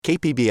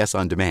KPBS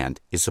On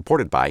Demand is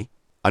supported by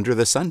Under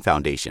the Sun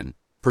Foundation,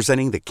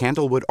 presenting the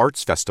Candlewood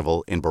Arts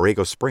Festival in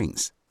Borrego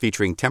Springs,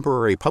 featuring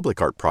temporary public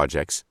art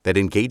projects that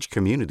engage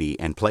community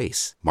and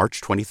place.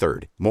 March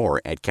 23rd. More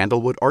at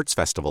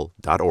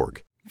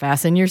candlewoodartsfestival.org.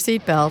 Fasten your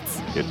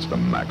seatbelts. It's the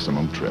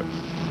maximum trip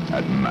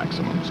at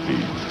maximum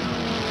speed.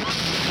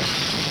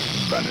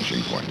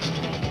 Vanishing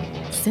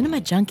Point.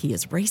 Cinema Junkie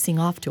is racing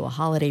off to a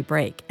holiday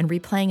break and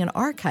replaying an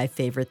archive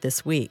favorite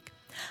this week.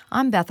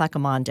 I'm Beth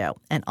Accomando,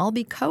 and I'll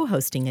be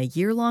co-hosting a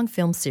year-long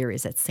film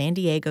series at San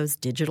Diego's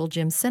Digital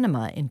Gym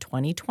Cinema in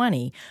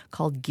 2020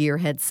 called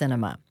Gearhead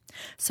Cinema.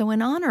 So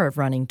in honor of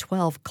running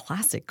 12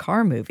 classic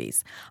car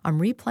movies, I'm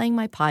replaying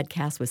my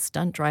podcast with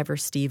stunt driver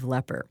Steve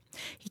Lepper.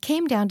 He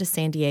came down to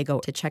San Diego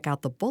to check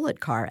out the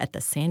Bullitt car at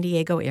the San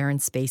Diego Air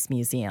and Space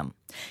Museum.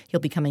 He'll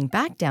be coming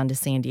back down to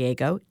San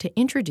Diego to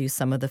introduce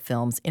some of the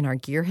films in our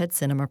Gearhead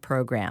Cinema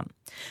program.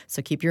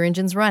 So keep your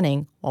engines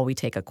running while we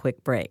take a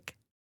quick break.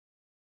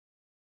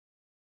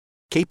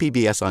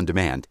 KPBS On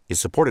Demand is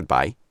supported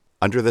by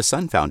Under the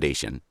Sun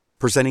Foundation,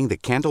 presenting the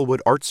Candlewood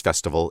Arts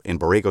Festival in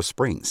Borrego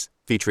Springs,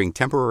 featuring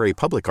temporary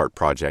public art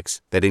projects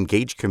that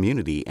engage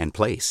community and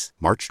place.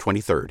 March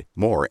 23rd.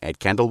 More at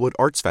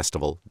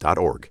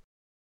candlewoodartsfestival.org.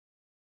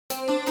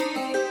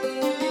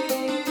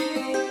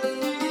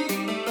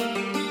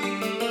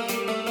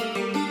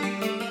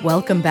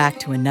 Welcome back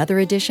to another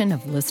edition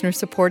of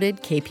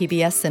listener-supported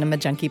KPBS Cinema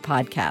Junkie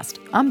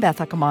podcast. I'm Beth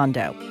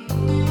Accomando.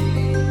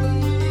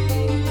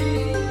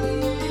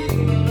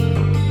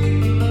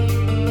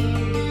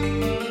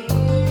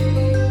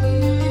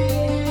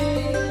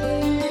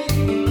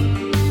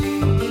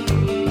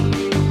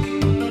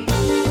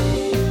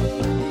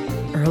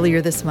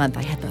 Earlier this month,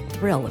 I had the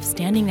thrill of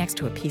standing next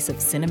to a piece of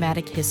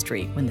cinematic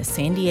history when the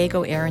San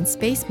Diego Air and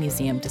Space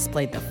Museum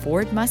displayed the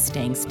Ford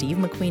Mustang Steve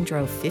McQueen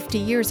drove 50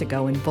 years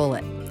ago in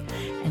Bullitt.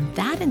 And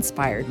that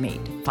inspired me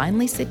to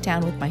finally sit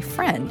down with my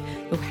friend,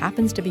 who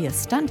happens to be a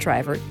stunt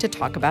driver, to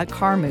talk about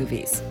car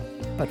movies.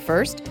 But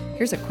first,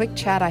 here's a quick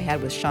chat I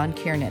had with Sean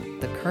Kiernan,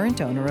 the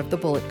current owner of the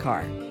Bullitt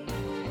car.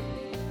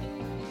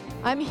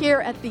 I'm here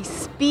at the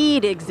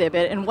Speed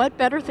exhibit, and what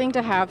better thing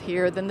to have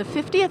here than the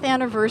 50th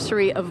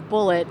anniversary of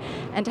Bullitt,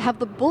 and to have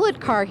the Bullitt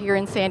car here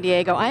in San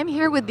Diego. I'm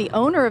here with the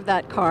owner of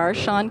that car,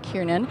 Sean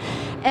Kiernan.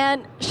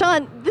 And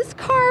Sean, this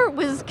car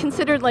was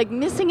considered like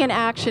missing in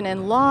action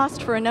and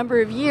lost for a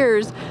number of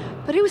years,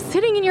 but it was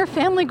sitting in your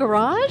family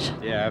garage?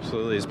 Yeah,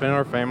 absolutely. It's been in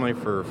our family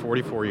for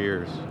 44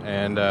 years.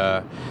 And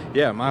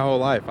my whole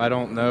life, I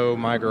don't know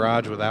my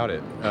garage without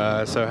it.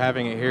 So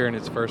having it here in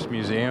its first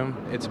museum,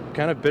 it's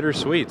kind of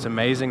bittersweet. It's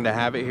amazing to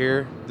have it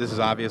here. This is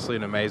obviously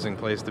an amazing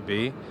place to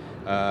be,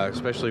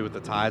 especially with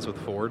the ties with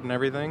Ford and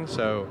everything.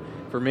 So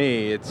for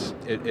me,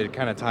 it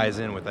kind of ties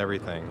in with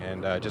everything,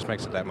 and just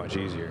makes it that much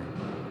easier.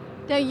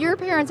 Now, your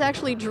parents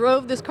actually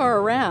drove this car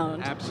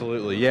around.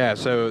 Absolutely, yeah.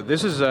 So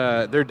this is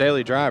their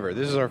daily driver.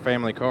 This is our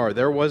family car.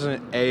 There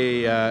wasn't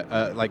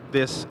a like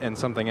this and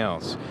something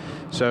else.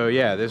 So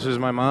yeah, this was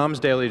my mom's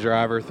daily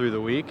driver through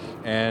the week,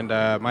 and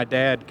my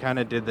dad kind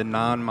of did the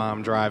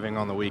non-mom driving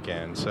on the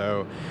weekend.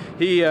 So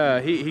he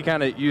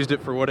kind of used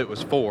it for what it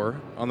was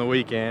for on the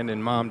weekend,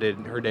 and mom did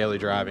her daily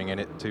driving in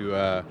it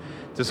to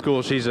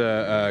school. She's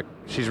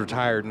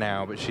retired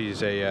now, but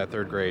she's a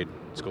third grade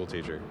school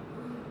teacher.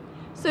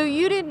 So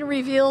you didn't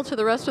reveal to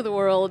the rest of the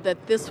world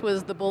that this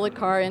was the Bullitt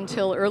car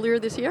until earlier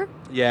this year?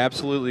 Yeah,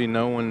 absolutely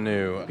no one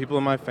knew. People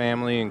in my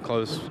family and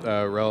close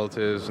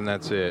relatives, and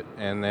that's it.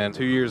 And then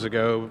 2 years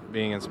ago,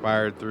 being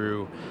inspired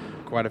through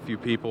quite a few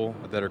people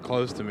that are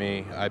close to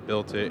me, I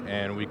built it,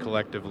 and we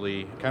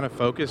collectively kind of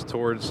focused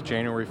towards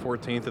January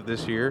 14th of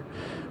this year,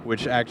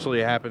 which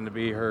actually happened to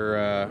be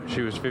her,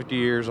 she was 50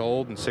 years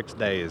old in 6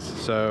 days.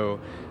 So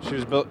she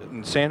was built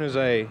in San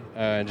Jose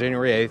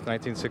January 8th,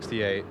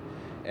 1968.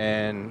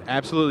 And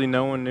absolutely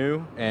no one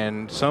knew,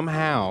 and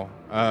somehow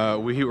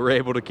we were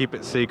able to keep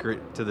it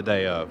secret to the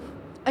day of.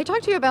 I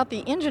talked to you about the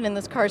engine in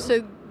this car,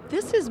 so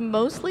this is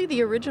mostly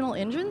the original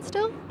engine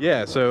still?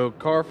 Yeah, so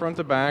car front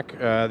to back.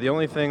 The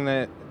only thing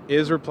that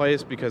is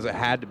replaced because it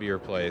had to be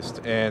replaced,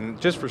 and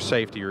just for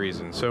safety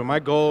reasons. So my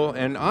goal,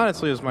 and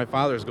honestly it was my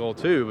father's goal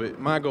too, but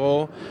my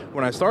goal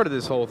when I started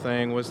this whole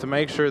thing was to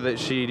make sure that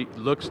she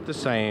looks the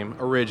same,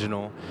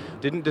 original,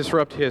 didn't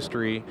disrupt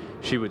history.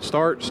 She would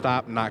start,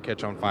 stop, not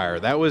catch on fire.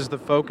 That was the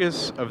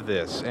focus of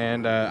this,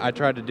 and I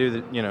tried to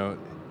do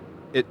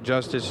it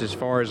justice as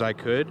far as I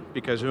could,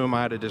 because who am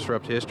I to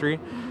disrupt history?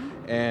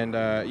 And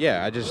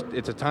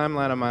it's a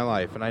timeline of my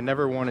life, and I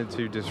never wanted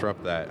to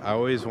disrupt that. I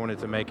always wanted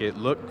to make it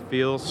look,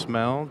 feel,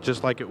 smell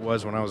just like it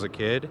was when I was a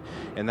kid,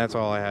 and that's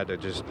all I had to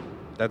just.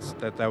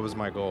 That was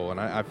my goal, and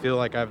I feel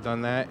like I've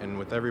done that. And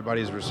with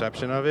everybody's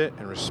reception of it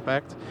and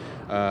respect,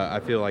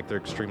 I feel like they're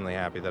extremely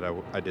happy that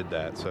I did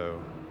that.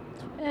 So.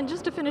 And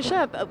just to finish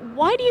up,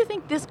 why do you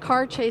think this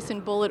car chase in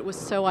Bullitt was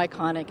so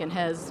iconic and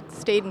has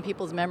stayed in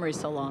people's memories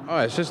so long? Oh,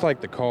 it's just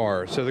like the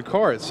car. So the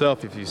car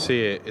itself, if you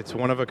see it, it's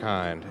one of a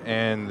kind.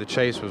 And the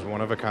chase was one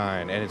of a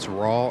kind. And it's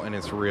raw and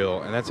it's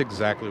real. And that's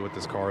exactly what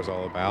this car is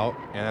all about.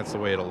 And that's the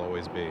way it'll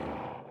always be.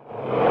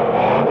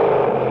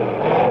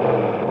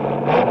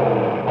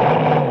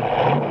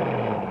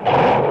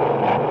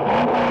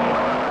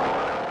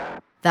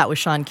 That was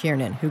Sean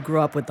Kiernan, who grew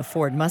up with the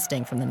Ford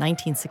Mustang from the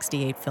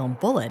 1968 film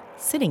Bullitt,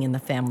 sitting in the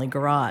family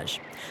garage.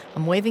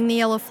 I'm waving the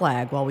yellow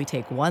flag while we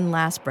take one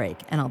last break,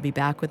 and I'll be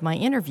back with my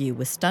interview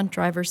with stunt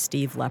driver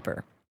Steve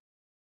Lepper.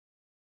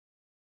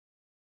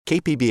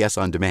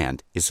 KPBS On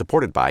Demand is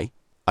supported by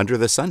Under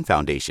the Sun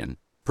Foundation,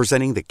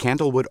 presenting the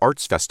Candlewood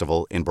Arts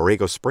Festival in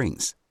Borrego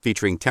Springs,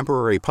 featuring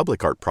temporary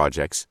public art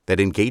projects that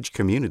engage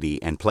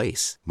community and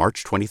place.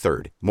 March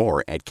 23rd.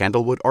 More at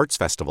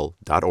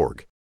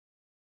candlewoodartsfestival.org.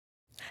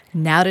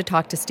 Now to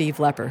talk to Steve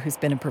Lepper, who's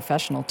been a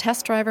professional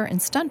test driver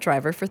and stunt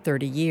driver for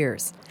 30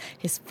 years.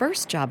 His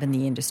first job in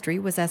the industry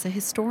was as a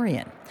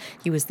historian.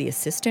 He was the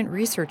assistant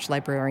research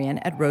librarian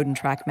at Road and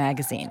Track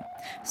magazine.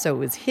 So it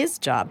was his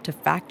job to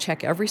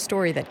fact-check every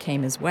story that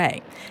came his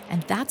way.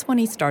 And that's when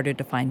he started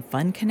to find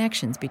fun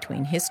connections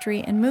between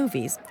history and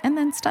movies, and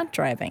then stunt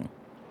driving.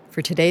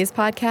 For today's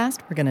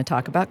podcast, we're going to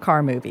talk about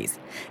car movies.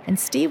 And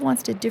Steve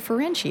wants to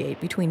differentiate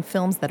between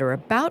films that are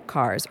about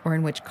cars or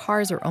in which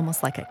cars are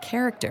almost like a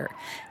character,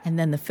 and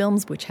then the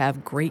films which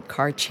have great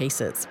car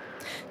chases.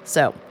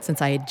 So,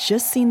 since I had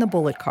just seen The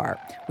Bullitt Car,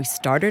 we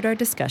started our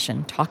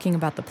discussion talking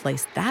about the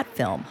place that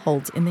film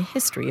holds in the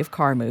history of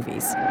car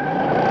movies.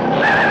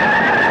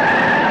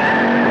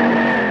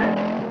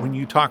 When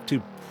you talk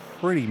to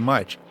pretty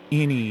much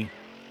any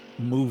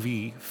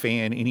movie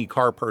fan, any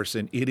car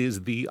person, it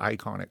is the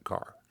iconic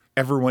car.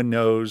 Everyone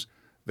knows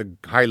the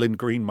Highland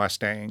Green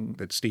Mustang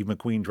that Steve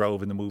McQueen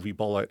drove in the movie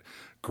Bullitt,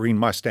 Green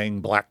Mustang,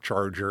 Black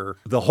Charger,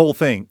 the whole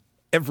thing.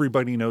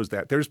 Everybody knows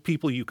that. There's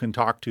people you can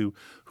talk to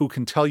who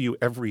can tell you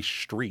every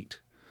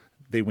street.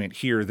 They went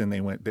here, then they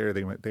went there,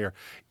 they went there.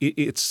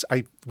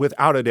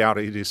 Without a doubt,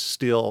 it is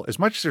still, as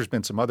much as there's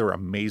been some other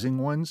amazing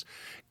ones,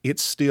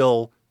 it's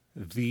still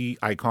the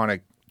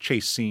iconic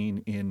chase scene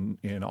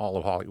in all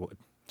of Hollywood.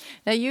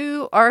 Now,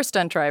 you are a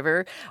stunt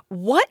driver.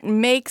 What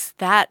makes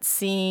that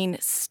scene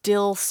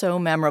still so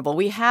memorable?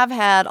 We have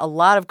had a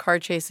lot of car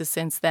chases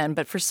since then,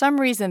 but for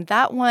some reason,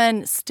 that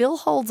one still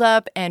holds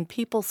up and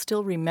people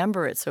still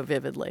remember it so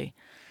vividly.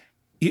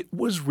 It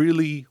was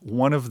really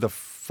one of the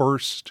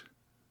first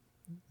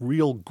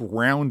real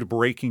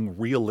groundbreaking,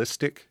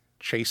 realistic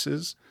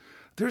chases.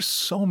 There's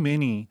so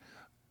many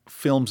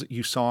films that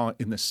you saw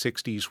in the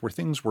 60s where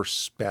things were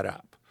sped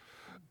up.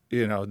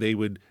 You know, they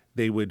would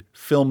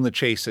film the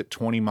chase at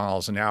 20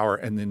 miles an hour,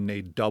 and then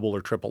they'd double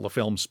or triple the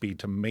film speed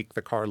to make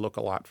the car look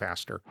a lot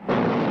faster.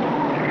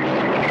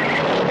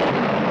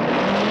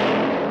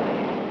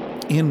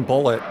 In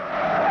Bullitt,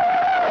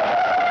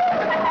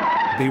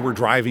 they were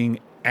driving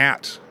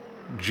at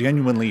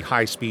genuinely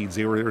high speeds.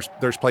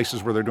 There's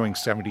places where they're doing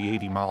 70,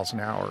 80 miles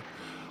an hour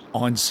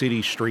on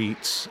city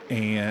streets,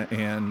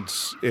 and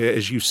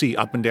as you see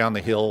up and down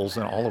the hills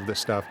and all of this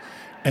stuff.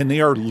 And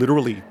they are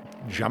literally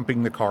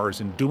jumping the cars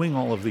and doing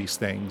all of these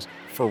things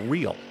for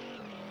real.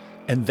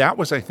 And that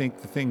was, I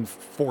think, the thing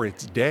for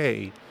its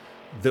day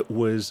that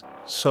was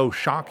so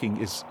shocking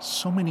is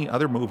so many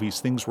other movies,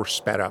 things were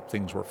sped up,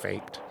 things were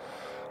faked.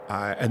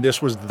 And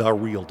this was the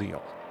real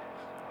deal.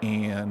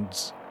 And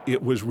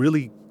it was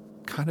really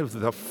kind of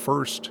the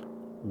first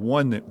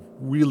one that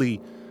really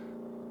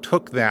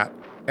took that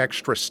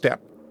extra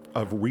step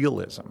of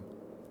realism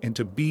and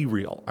to be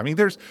real. I mean,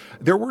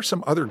 there were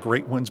some other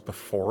great ones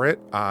before it.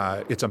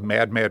 It's a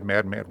Mad, Mad,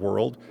 Mad, Mad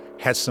World.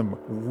 Has some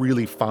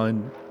really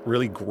fun,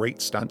 really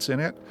great stunts in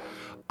it.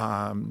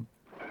 But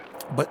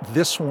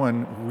this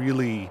one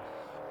really,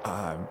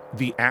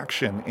 the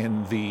action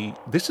and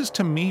this is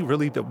to me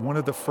really one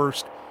of the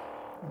first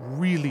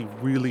really,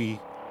 really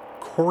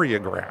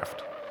choreographed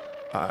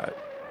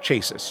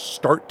chases,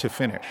 start to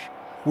finish,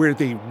 where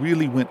they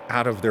really went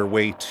out of their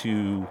way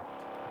to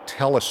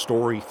tell a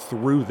story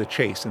through the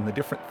chase and the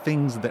different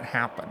things that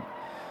happen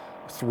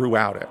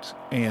throughout it.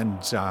 And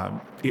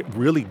it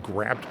really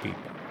grabbed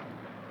people.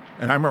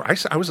 And I remember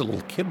I was a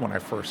little kid when I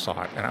first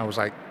saw it, and I was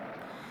like,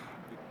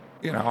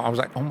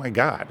 oh my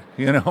God,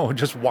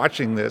 just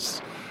watching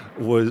this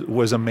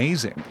was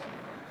amazing.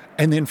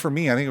 And then for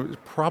me, I think it was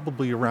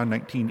probably around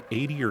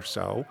 1980 or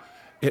so,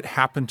 it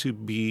happened to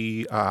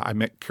be, I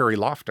met Carrie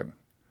Lofton,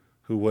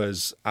 who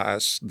was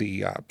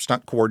the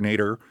stunt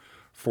coordinator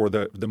for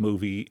the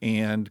movie,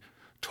 and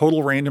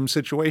total random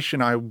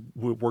situation. I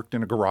worked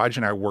in a garage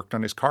and I worked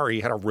on his car.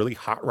 He had a really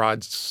hot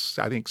rod,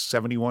 I think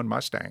 71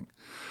 Mustang.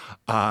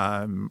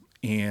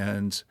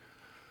 And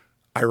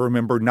I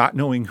remember not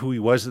knowing who he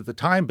was at the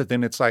time, but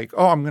then it's like,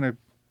 oh, I'm going to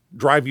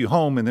drive you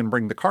home and then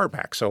bring the car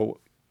back. So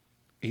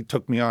he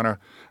took me on a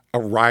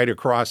ride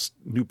across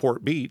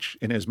Newport Beach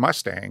in his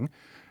Mustang,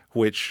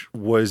 which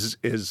was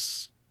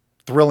as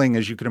thrilling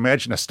as you could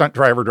imagine, a stunt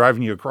driver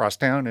driving you across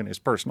town in his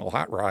personal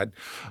hot rod.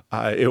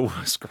 It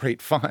was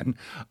great fun.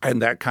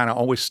 And that kind of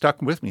always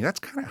stuck with me. That's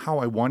kind of how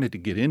I wanted to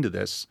get into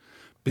this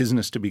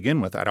business to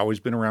begin with. I'd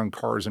always been around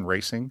cars and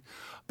racing,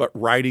 but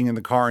riding in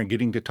the car and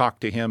getting to talk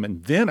to him.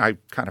 And then I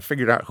kind of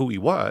figured out who he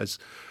was.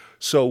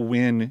 So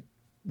when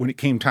it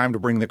came time to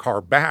bring the car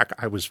back,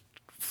 I was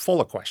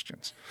full of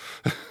questions.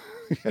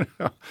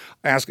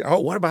 Asking, oh,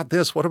 what about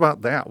this? What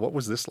about that? What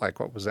was this like?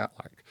 What was that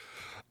like?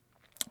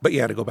 But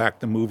yeah, to go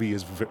back, the movie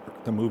is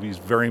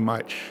very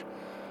much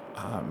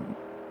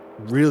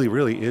really,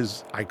 really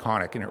is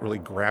iconic, and it really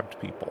grabbed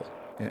people.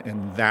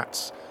 And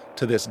that's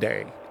to this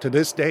day. To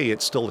this day,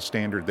 it's still a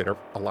standard that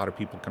a lot of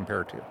people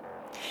compare to.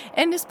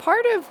 And is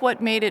part of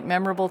what made it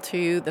memorable to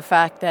you the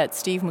fact that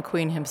Steve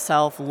McQueen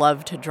himself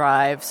loved to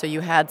drive? So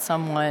you had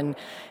someone,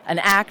 an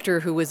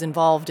actor who was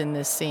involved in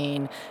this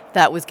scene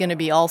that was going to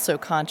be also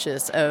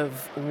conscious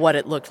of what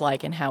it looked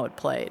like and how it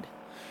played.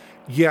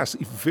 Yes,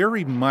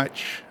 very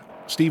much.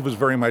 Steve was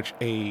very much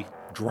a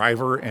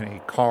driver and a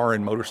car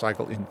and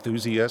motorcycle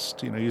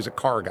enthusiast. He's a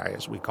car guy,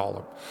 as we call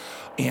him.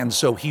 And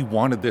so he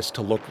wanted this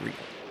to look real.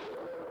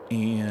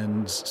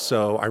 And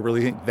so I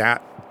really think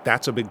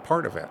that's a big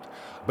part of it.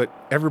 But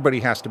everybody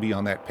has to be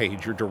on that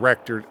page. Your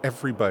director,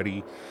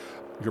 everybody,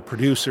 your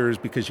producers,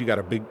 because you got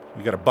a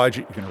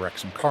budget, you're going to wreck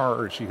some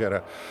cars,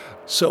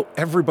 so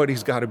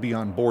everybody's got to be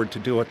on board to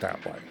do it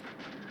that way.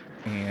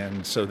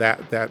 And so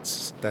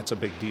that's a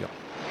big deal.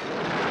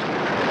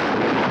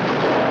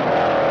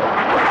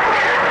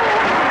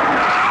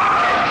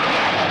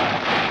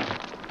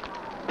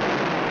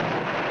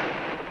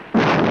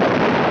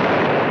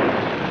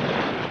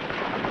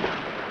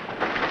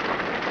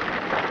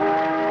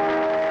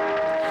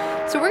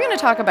 So we're going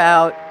to talk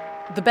about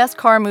the best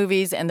car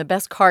movies and the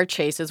best car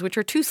chases, which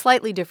are two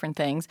slightly different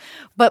things.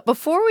 But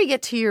before we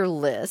get to your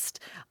list,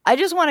 I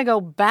just want to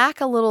go back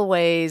a little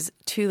ways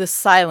to the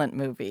silent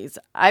movies.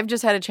 I've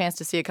just had a chance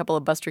to see a couple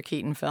of Buster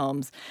Keaton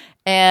films,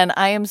 and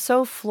I am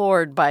so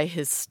floored by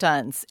his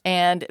stunts.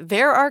 And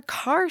there are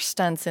car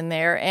stunts in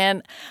there.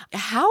 And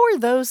how are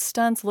those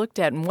stunts looked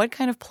at, and what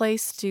kind of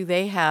place do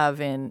they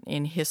have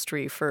in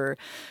history for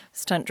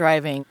stunt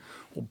driving?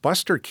 Well,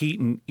 Buster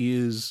Keaton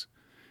is...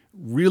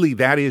 really,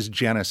 that is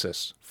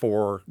genesis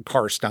for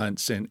car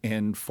stunts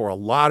and for a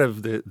lot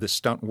of the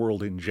stunt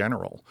world in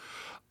general.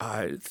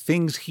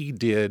 Things he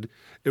did,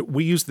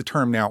 we use the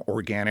term now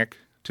organic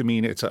to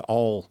mean it's an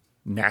all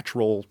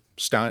natural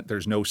stunt.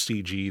 There's no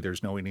CG,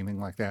 there's no anything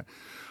like that.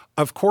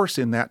 Of course,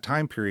 in that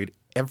time period,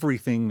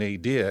 everything they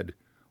did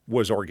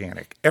was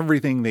organic.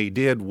 Everything they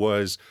did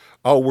was,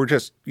 we're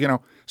just,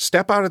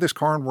 step out of this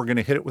car and we're going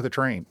to hit it with a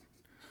train.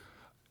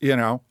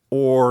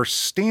 Or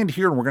stand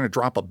here and we're going to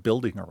drop a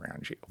building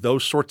around you.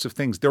 Those sorts of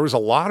things. There was a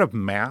lot of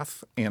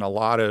math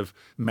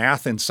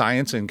and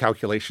science and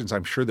calculations,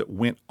 I'm sure, that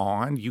went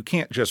on. You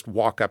can't just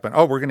walk up and,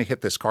 we're going to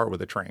hit this car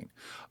with a train.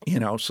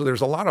 So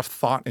there's a lot of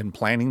thought and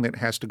planning that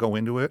has to go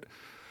into it.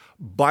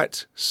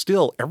 But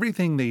still,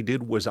 everything they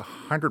did was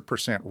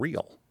 100%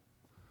 real.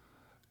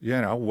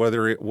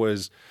 Whether it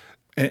was,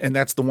 and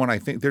that's the one I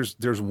think,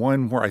 there's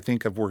one where I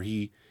think of where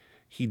he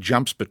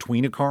jumps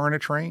between a car and a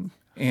train.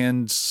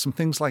 And some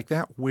things like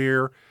that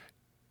where,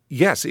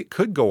 yes, it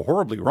could go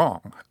horribly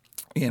wrong,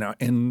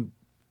 and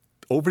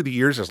over the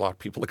years, there's a lot of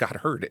people that got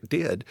hurt. It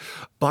did.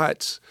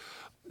 But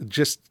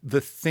just the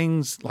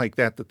things like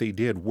that they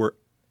did were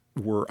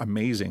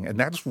amazing. And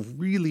that's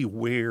really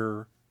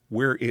where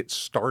it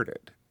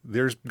started.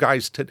 There's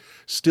guys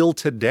still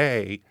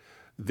today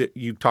that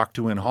you talk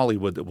to in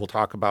Hollywood that will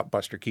talk about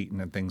Buster Keaton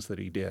and things that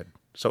he did.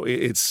 So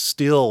it's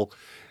still...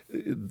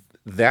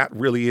 that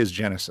really is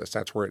genesis.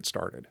 That's where it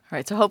started. All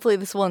right, so hopefully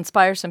this will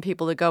inspire some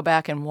people to go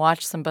back and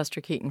watch some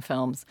Buster Keaton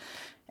films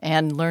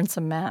and learn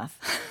some math.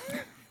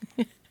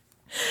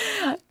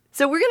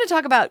 So we're going to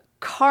talk about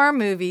car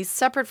movies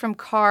separate from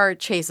car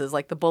chases,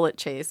 like the Bullitt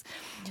Chase.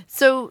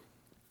 So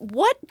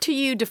what to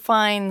you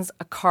defines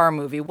a car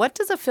movie? What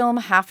does a film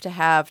have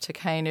to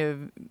kind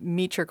of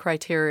meet your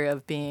criteria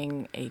of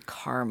being a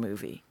car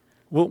movie?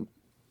 Well,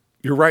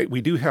 you're right.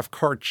 We do have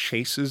car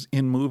chases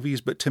in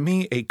movies, but to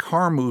me, a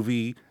car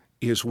movie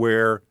is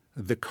where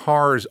the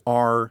cars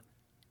are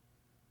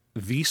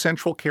the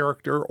central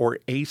character or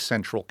a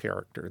central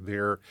character.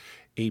 They're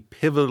a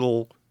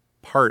pivotal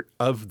part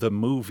of the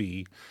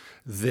movie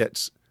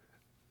that's,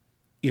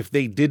 if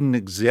they didn't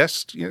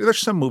exist, there's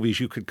some movies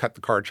you could cut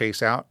the car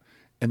chase out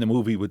and the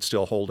movie would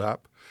still hold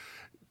up.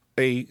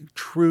 A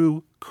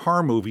true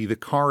car movie, the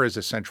car is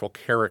a central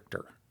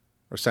character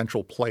or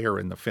central player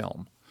in the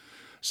film.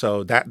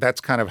 So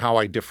that's kind of how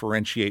I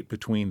differentiate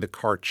between the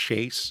car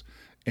chase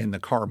and the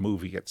car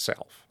movie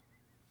itself.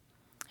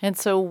 And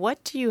so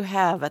what do you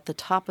have at the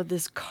top of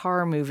this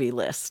car movie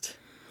list?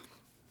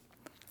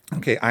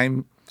 Okay,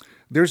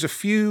 there's a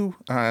few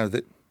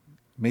that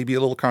may be a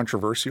little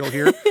controversial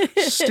here.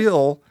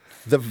 Still,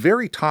 the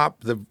very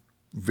top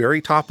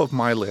of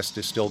my list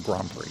is still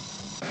Grand Prix.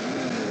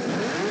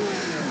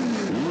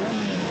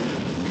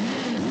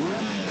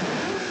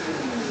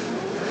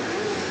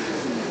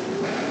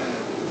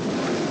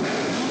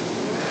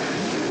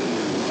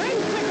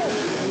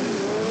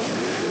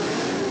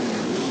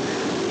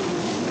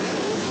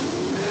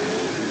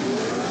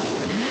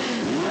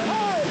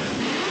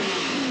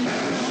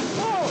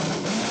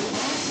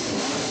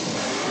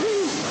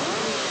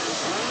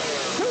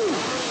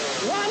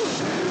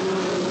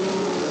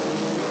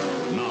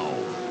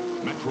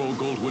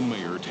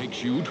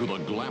 You to the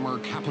glamour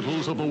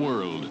capitals of the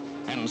world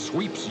and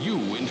sweeps you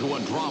into a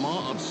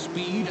drama of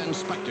speed and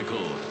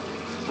spectacle.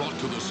 Brought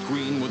to the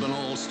screen with an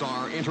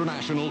all-star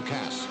international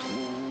cast.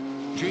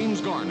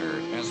 James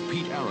Garner as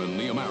Pete Aaron,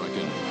 the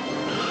American.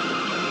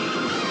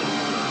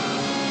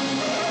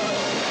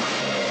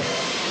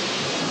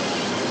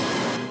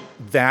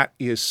 That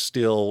is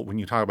still, when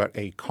you talk about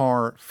a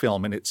car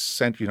film, and it's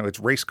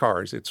race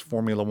cars, it's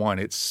Formula One,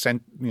 it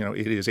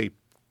is a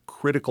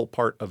critical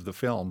part of the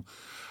film.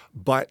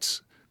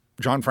 But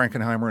John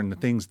Frankenheimer and the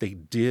things they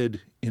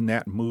did in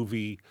that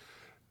movie,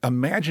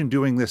 imagine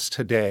doing this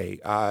today.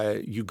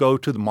 You go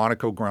to the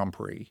Monaco Grand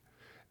Prix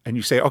and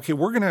you say, okay,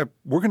 we're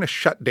gonna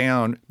shut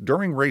down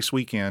during race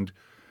weekend.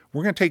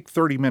 We're gonna take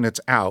 30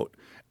 minutes out.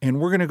 And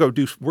we're gonna go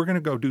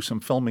do some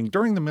filming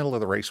during the middle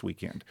of the race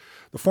weekend.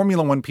 The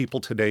Formula One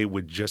people today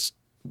would just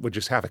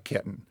have a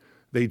kitten.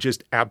 They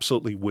just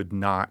absolutely would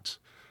not.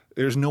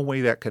 There's no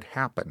way that could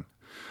happen.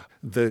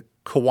 The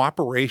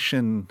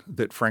cooperation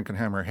that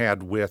Frankenheimer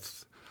had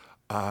with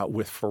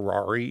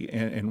Ferrari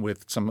and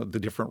with some of the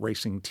different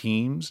racing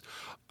teams,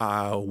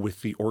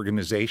 with the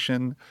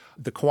organization,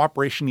 the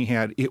cooperation he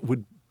had, it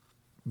would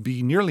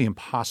be nearly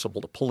impossible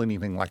to pull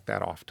anything like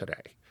that off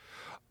today.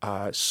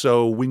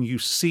 So when you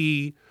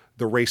see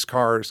the race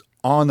cars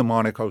on the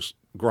Monaco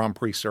Grand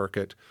Prix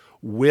circuit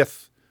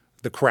with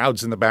the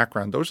crowds in the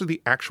background, those are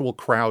the actual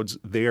crowds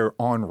there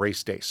on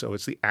race day. So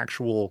it's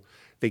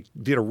they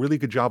did a really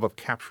good job of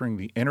capturing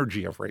the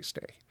energy of race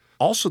day.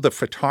 Also the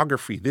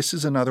photography, this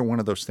is another one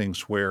of those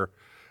things where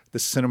the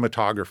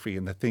cinematography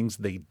and the things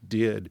they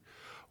did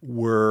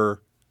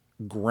were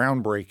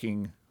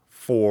groundbreaking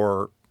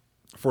for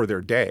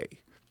their day.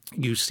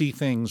 You see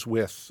things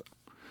with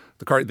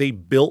the car, they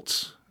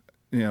built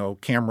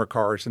camera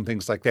cars and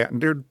things like that.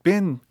 And there'd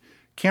been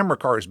camera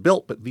cars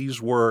built, but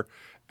these were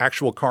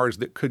actual cars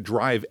that could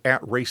drive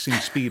at racing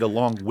speed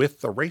along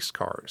with the race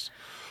cars.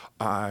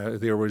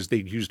 They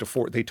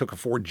took a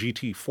Ford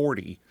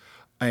GT40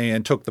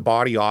 and took the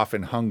body off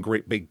and hung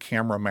great big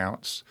camera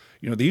mounts.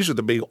 These are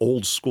the big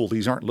old school.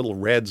 These aren't little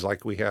Reds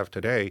like we have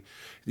today.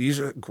 These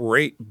are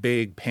great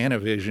big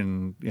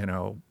Panavision,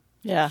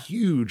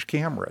 huge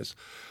cameras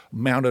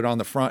mounted on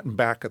the front and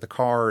back of the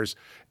cars.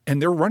 And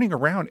they're running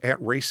around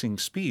at racing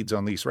speeds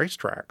on these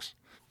racetracks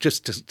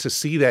just to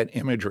see that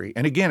imagery.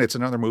 And again, it's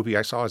another movie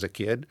I saw as a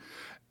kid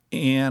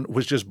and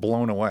was just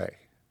blown away.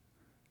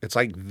 It's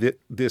like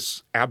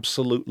this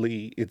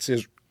absolutely,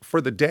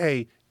 for the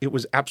day, it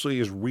was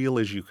absolutely as real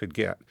as you could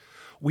get.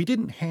 We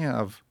didn't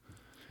have,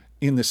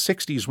 in the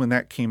 60s when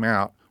that came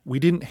out, we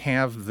didn't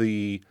have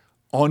the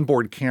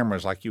onboard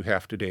cameras like you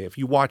have today. If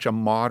you watch a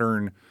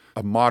modern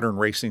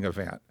racing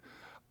event,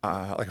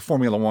 like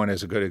Formula One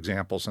is a good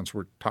example since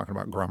we're talking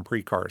about Grand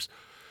Prix cars.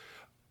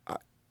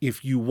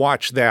 If you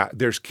watch that,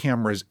 there's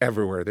cameras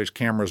everywhere. There's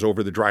cameras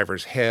over the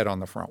driver's head, on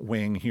the front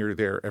wing, here,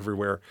 there,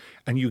 everywhere.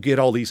 And you get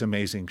all these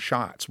amazing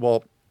shots.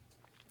 Well,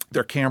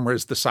 they're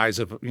cameras the size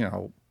of,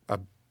 a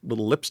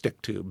little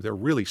lipstick tube. They're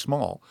really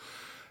small.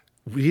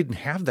 We didn't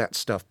have that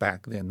stuff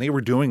back then. They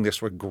were doing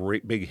this with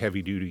great big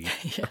heavy-duty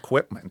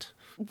equipment.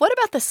 What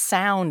about the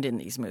sound in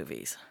these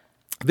movies?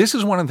 This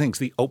is one of the things,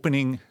 the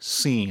opening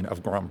scene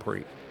of Grand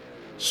Prix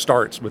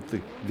starts with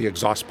the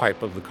exhaust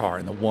pipe of the car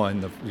and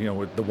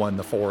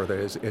the four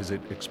as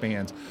it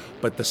expands,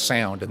 but the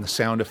sound and the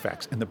sound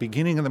effects. And the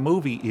beginning of the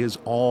movie is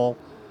all,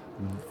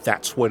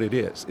 that's what it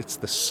is. It's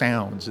the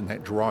sounds, and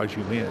that draws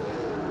you in.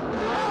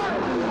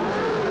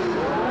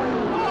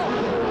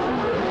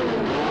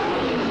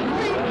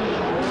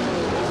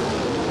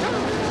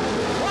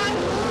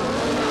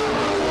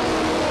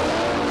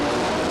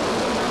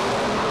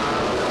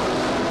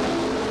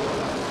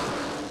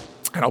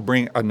 And I'll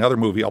bring another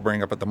movie I'll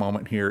bring up at the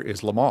moment here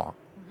is Le Mans.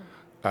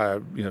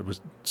 It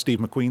was Steve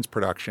McQueen's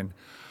production,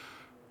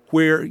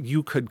 where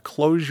you could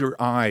close your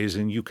eyes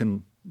and you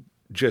can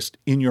just,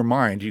 in your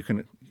mind,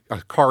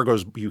 a car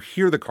goes, you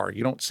hear the car,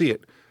 you don't see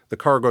it. The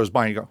car goes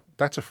by and you go,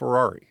 that's a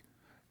Ferrari.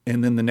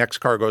 And then the next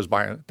car goes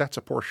by, that's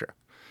a Porsche.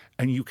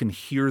 And you can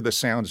hear the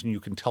sounds and you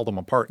can tell them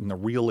apart. And the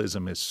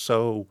realism is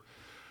so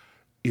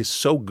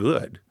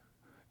good.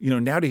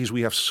 Nowadays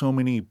we have so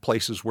many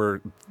places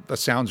where the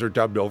sounds are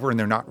dubbed over and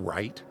they're not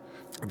right.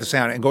 The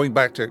sound, and going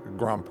back to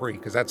Grand Prix,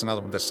 because that's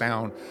another one. The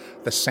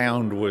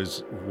sound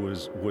was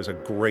a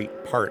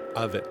great part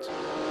of it.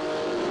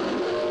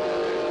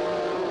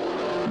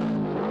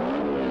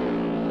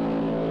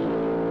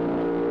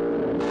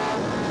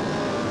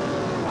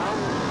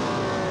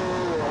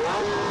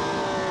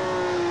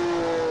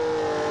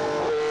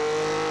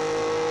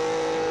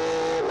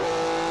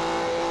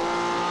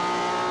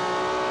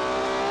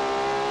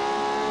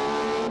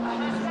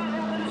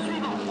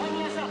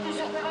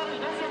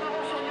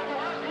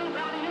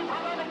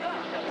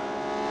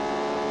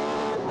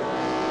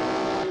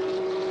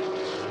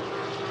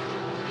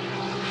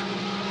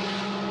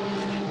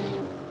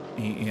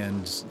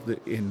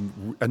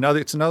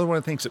 It's another one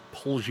of the things that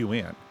pulls you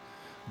in.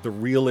 The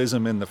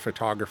realism in the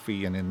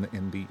photography and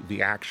in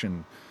the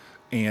action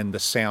and the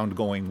sound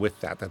going with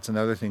that. That's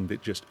another thing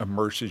that just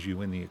immerses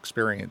you in the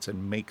experience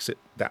and makes it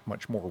that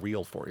much more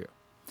real for you.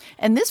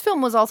 And this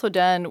film was also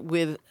done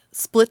with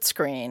split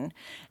screen.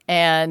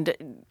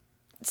 And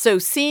So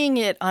seeing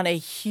it on a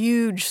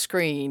huge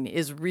screen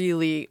is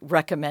really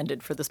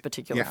recommended for this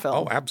particular film.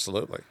 Oh,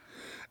 absolutely.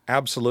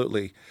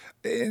 Absolutely.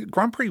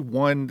 Grand Prix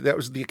won, that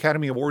was the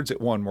Academy Awards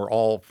it won, were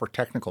all for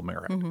technical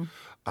merit.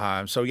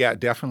 So, yeah, it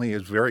definitely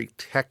is very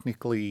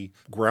technically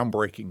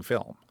groundbreaking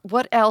film.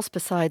 What else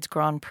besides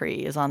Grand Prix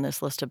is on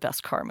this list of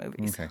best car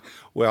movies? Okay.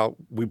 Well,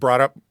 we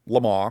brought up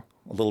Le Mans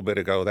a little bit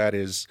ago.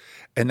 That's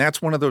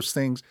one of those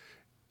things,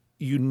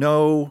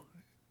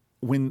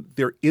 when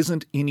there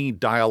isn't any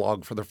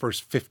dialogue for the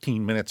first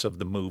 15 minutes of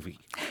the movie.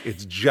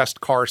 It's just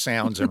car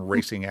sounds and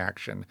racing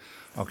action.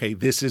 Okay,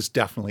 this is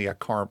definitely a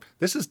car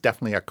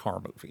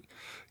movie.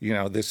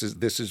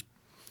 This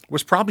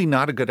was probably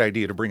not a good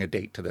idea to bring a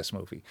date to this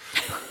movie.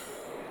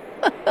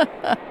 Good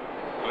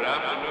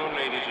afternoon,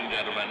 ladies and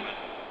gentlemen.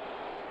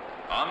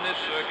 On this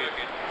circuit,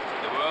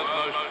 the world's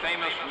most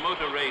famous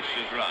motor race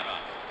is run.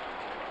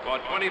 For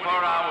 24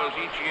 hours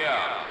each year,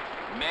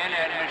 men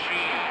and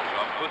machines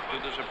are put to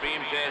the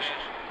supreme test,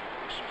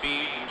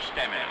 speed and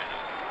stamina.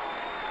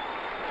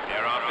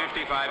 There are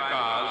 55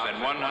 cars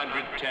and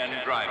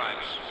 110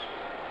 drivers,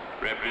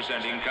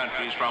 representing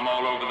countries from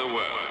all over the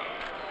world.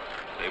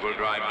 They will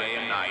drive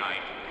day and night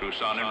through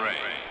sun and rain.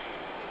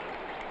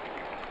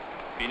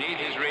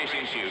 Beneath his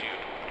racing suit,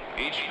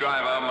 each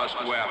driver must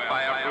wear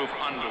fireproof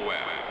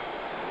underwear,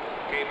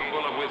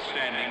 capable of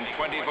withstanding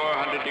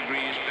 2,400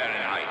 degrees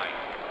Fahrenheit,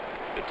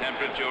 the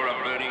temperature of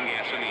burning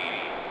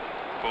gasoline,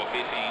 for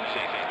 15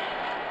 seconds.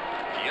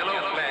 Yellow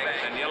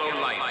flags and yellow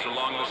lights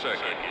along the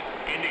circuit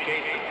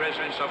indicate the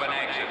presence of an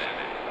accident.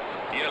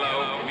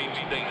 Yellow means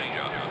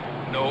danger,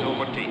 no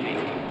overtaking.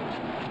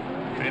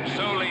 And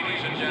so,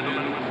 ladies and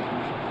gentlemen,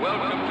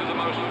 welcome to the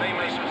most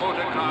famous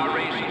motor car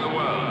race in the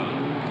world,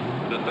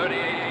 the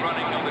 38th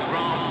running of the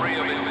Grand Prix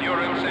of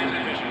Endurance and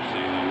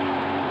Efficiency,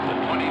 the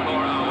 24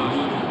 hours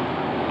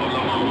of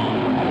Le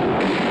Mans.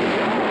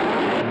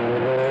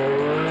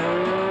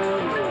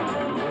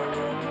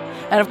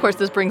 And of course,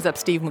 this brings up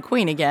Steve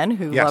McQueen again,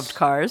 who loved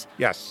cars.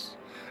 Yes,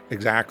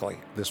 exactly.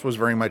 This was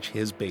very much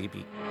his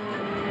baby.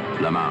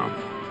 Le Mans.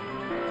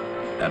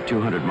 At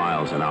 200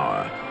 miles an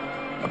hour,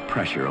 the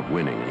pressure of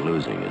winning and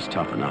losing is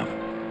tough enough.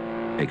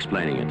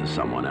 Explaining it to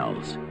someone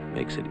else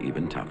makes it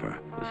even tougher.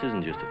 This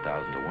isn't just a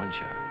 1,000-to-1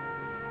 shot.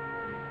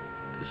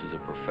 This is a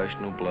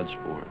professional blood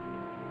sport.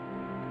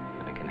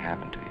 And it can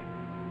happen to you.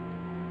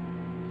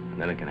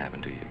 And then it can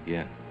happen to you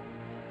again.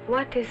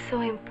 What is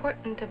so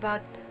important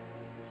about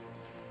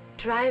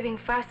driving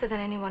faster than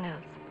anyone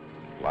else?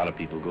 A lot of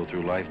people go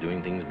through life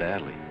doing things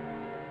badly.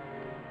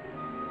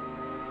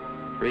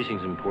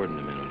 Racing's important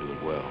to men who do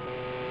it well.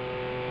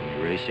 When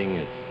you're racing,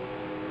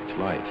 it's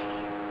life.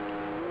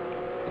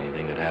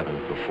 Anything that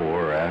happens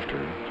before or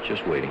after, it's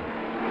just waiting.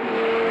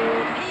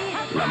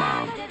 Le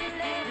Mans.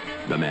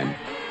 The men,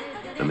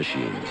 the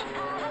machines,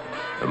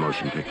 the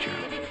motion picture.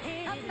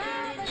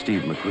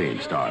 Steve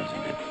McQueen stars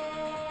in it.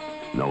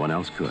 No one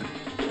else could.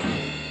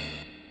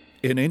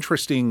 An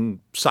interesting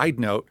side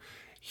note,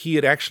 he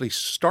had actually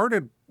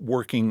started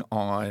working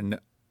on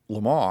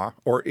Le Mans,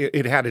 or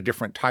it had a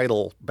different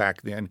title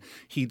back then.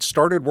 He'd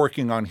started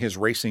working on his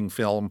racing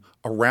film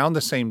around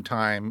the same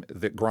time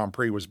that Grand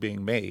Prix was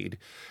being made.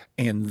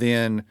 And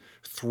then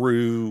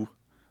through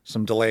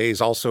some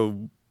delays,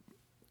 also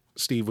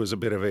Steve was a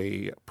bit of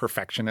a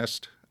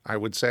perfectionist, I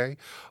would say.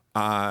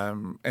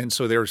 And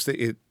so there's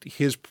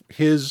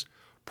his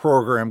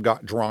program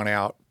got drawn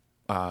out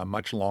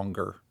much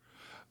longer.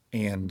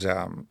 And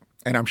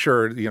I'm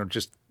sure,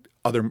 just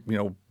other,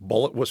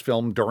 Bullitt was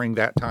filmed during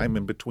that time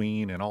in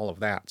between and all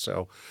of that.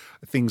 So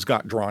things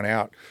got drawn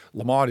out.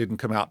 Le Mans didn't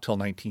come out till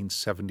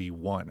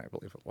 1971, I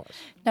believe it was.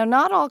 Now,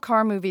 not all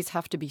car movies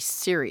have to be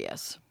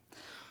serious.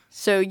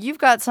 So you've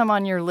got some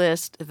on your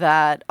list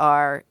that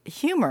are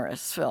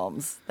humorous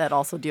films that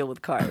also deal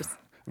with cars.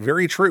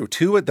 Very true.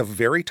 Two at the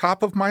very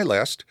top of my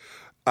list.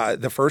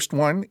 The first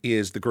one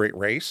is The Great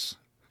Race.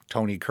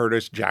 Tony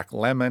Curtis, Jack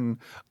Lemmon.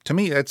 To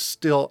me,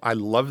 I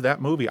love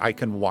that movie. I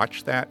can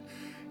watch that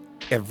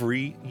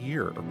every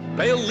year.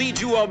 They'll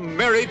lead you a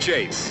merry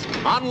chase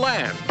on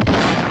land,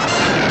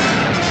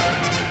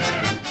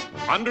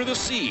 under the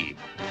sea,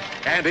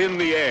 and in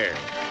the air.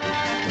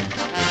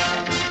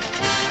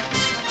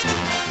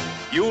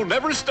 You'll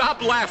never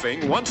stop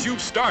laughing once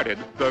you've started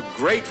The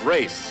Great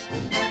Race.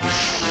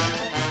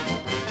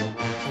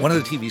 One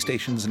of the TV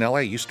stations in LA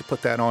used to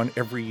put that on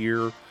every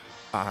year.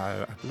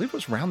 I believe it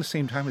was around the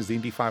same time as the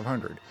Indy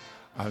 500.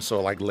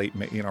 So like late,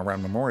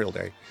 around Memorial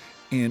Day.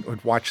 And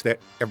would watch that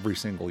every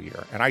single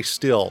year. And I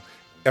still,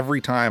 every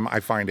time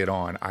I find it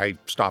on, I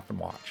stop and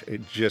watch.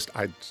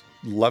 I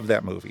love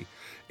that movie.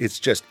 It's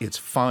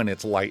fun.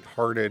 It's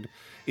lighthearted.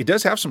 It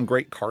does have some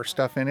great car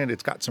stuff in it.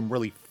 It's got some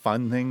really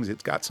fun things.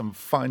 It's got some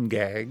fun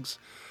gags.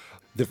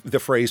 The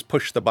phrase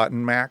 "push the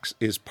button, Max"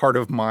 is part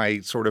of my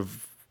sort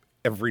of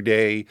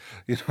everyday,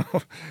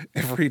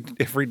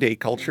 everyday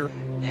culture.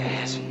 There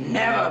has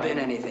never been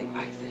anything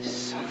like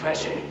this.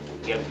 Professor,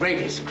 your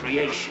greatest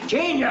creation.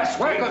 Genius,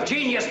 work of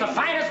genius, the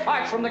finest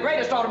parts from the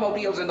greatest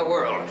automobiles in the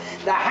world.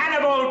 The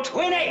Hannibal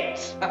Twin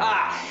 8.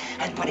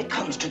 And when it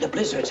comes to the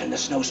blizzards and the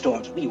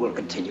snowstorms, we will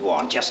continue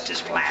on just as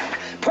planned.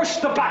 Push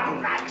the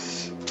button,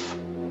 Max.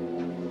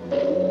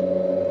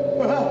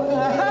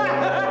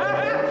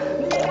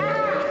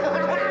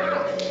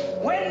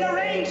 When the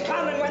rains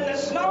come and when the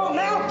snow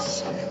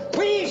melts,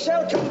 we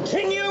shall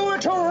continue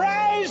to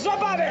rise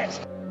above it.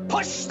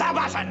 Push the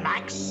button,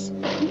 Max.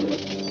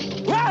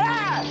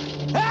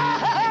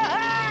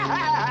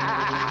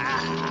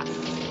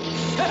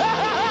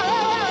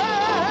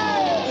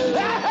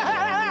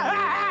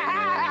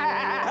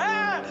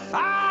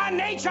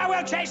 Nature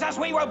will chase us,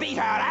 we will beat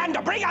her, and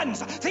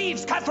brigands,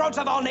 thieves, cutthroats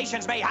of all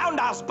nations may hound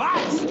us, but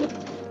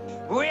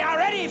we are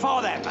ready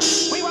for them.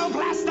 We will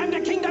blast them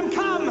to kingdom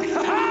come. We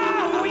can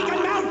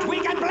mount, we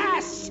can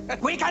blast,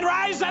 we can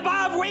rise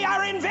above, we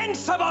are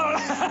invincible.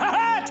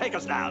 Take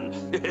us down.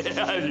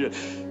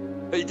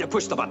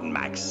 Push the button,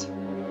 Max.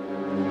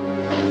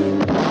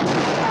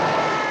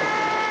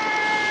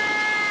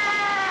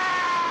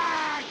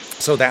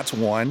 So that's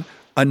one.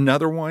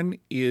 Another one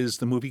is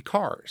the movie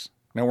Cars.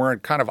 Now, we're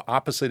at kind of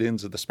opposite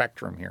ends of the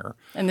spectrum here.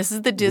 And this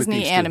is the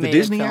Disney animated film. The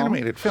Disney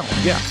animated film,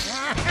 yes.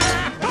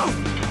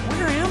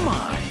 Where am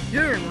I?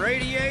 You're in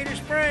Radiator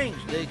Springs,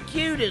 the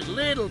cutest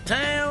little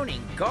town in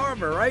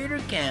Carburetor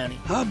County.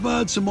 How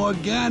about some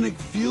organic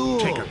fuel?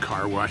 Take a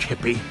car wash,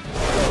 hippie.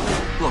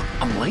 Look,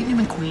 I'm Lightning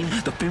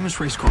McQueen, the famous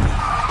race car. I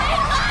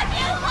love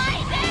you,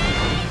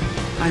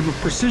 Lightning! I'm a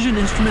precision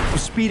instrument of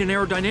speed and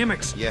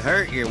aerodynamics. You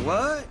hurt your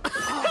what?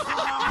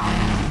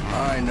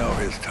 I know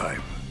his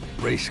type.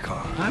 Race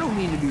car. I don't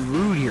mean to be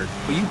rude here,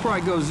 but you probably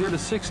go 0 to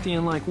 60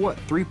 in like, what,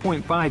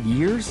 3.5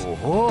 years?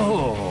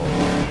 Oh.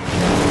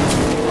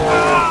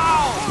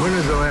 When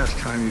was the last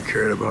time you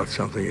cared about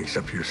something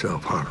except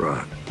yourself, Hot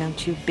Rod?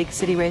 Don't you big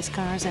city race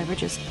cars ever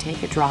just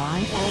take a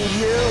drive?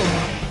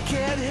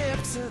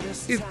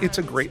 It's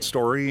a great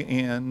story,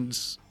 and,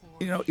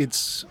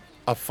 it's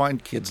a fun,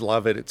 kids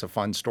love it. It's a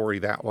fun story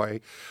that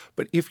way.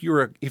 But if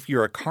you're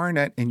a car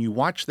nut and you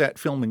watch that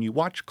film and you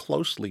watch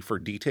closely for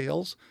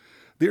details,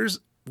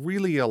 there's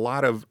really a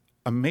lot of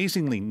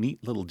amazingly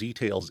neat little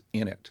details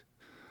in it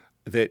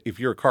that if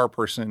you're a car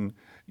person,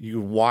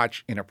 you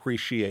watch and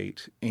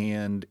appreciate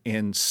and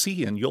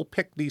see, and you'll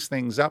pick these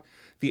things up.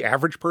 The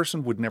average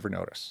person would never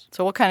notice.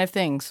 So what kind of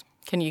things?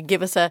 Can you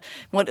give us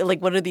what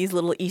are these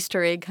little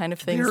Easter egg kind of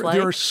things like?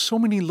 There are so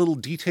many little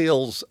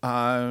details.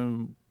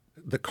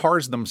 The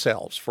cars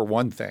themselves, for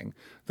one thing.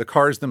 The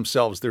cars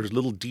themselves, there's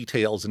little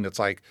details, and it's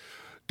like,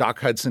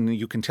 Doc Hudson,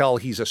 you can tell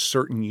he's a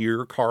certain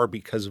year car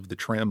because of the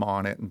trim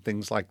on it and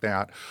things like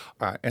that.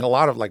 And a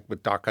lot of, like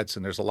with Doc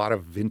Hudson, there's a lot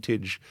of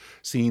vintage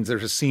scenes.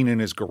 There's a scene in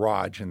his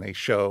garage and they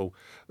show,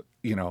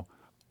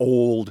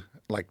 old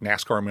like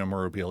NASCAR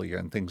memorabilia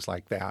and things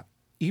like that.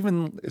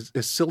 Even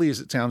as silly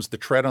as it sounds, the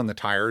tread on the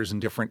tires in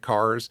different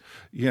cars,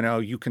 you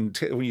can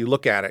when you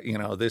look at it,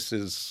 this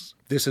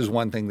is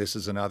one thing, this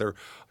is another.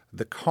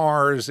 The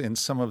cars and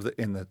some of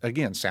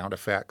again, sound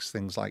effects,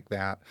 things like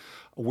that,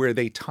 where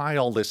they tie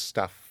all this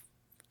stuff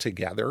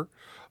together.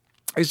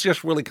 It's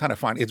just really kind of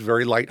fun. It's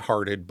very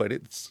lighthearted, but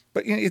it's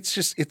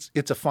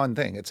a fun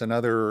thing. It's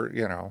another,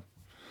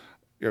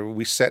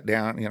 we sat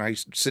down, I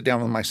used to sit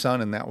down with my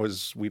son and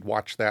we'd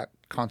watch that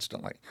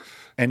constantly.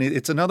 And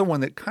it's another one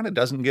that kind of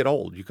doesn't get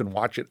old. You can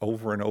watch it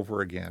over and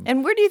over again.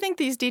 And where do you think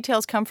these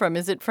details come from?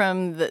 Is it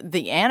from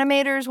the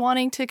animators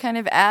wanting to kind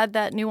of add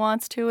that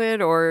nuance to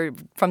it, or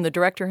from the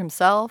director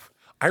himself?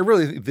 I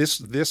really think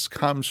this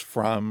comes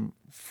from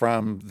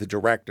the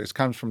director. This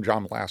comes from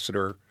John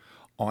Lasseter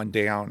on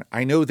down.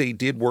 I know they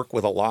did work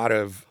with a lot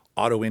of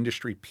auto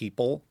industry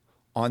people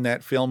on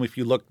that film. If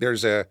you look,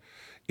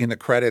 in the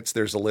credits,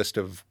 there's a list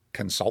of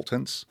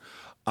consultants.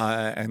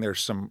 And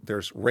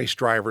there's race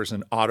drivers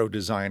and auto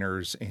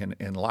designers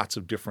and lots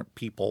of different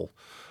people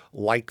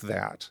like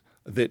that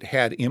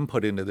had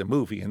input into the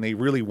movie, and they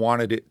really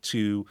wanted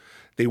to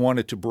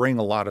bring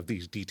a lot of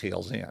these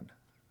details in.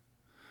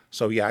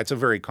 So yeah, it's a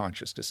very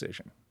conscious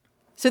decision.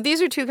 So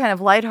these are two kind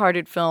of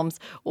lighthearted films.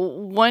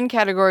 One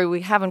category we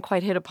haven't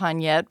quite hit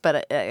upon yet,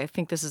 but I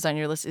think this is on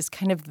your list, is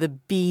kind of the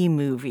B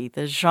movie,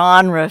 the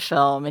genre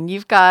film. And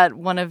you've got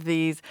one of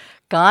these,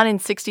 Gone in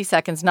 60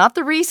 Seconds, not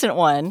the recent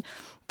one,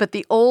 but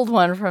the old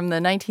one from the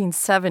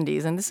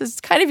 1970s. And this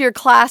is kind of your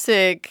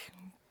classic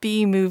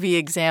B-movie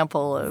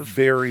example of...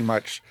 Very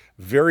much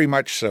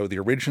so. The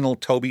original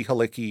Toby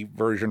Halicki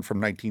version from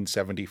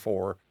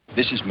 1974.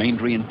 This is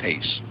Maindrian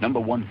Pace,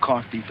 #1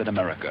 car thief in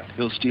America.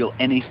 He'll steal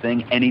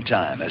anything,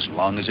 anytime, as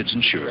long as it's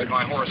insured. Read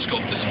my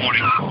horoscope this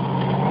morning.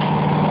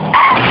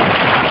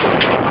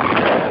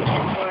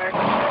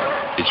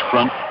 His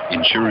front,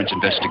 insurance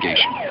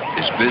investigation.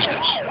 His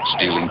business,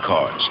 stealing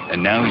cars.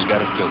 And now he's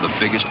got to fill the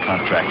biggest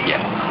contract yet.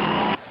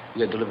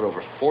 You gotta deliver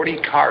over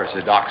 40 cars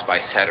to the docks by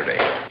Saturday.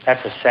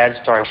 That's a sad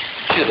story.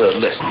 Here's a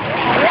list.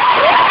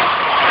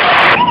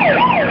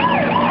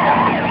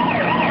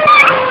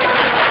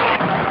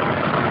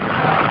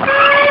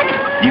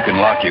 can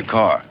lock your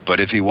car,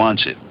 but if he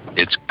wants it,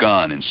 it's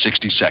gone in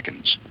 60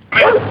 seconds.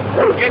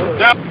 Get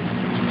down!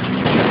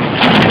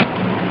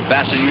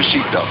 Fasten your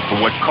seatbelt for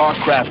what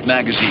CarCraft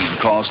magazine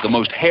calls the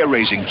most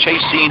hair-raising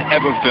chase scene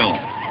ever filmed.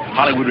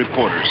 Hollywood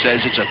Reporter says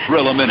it's a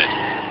thrill a minute.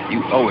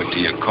 You owe it to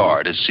your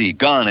car to see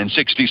Gone in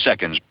 60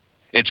 Seconds.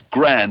 It's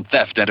grand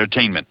theft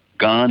entertainment.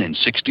 Gone in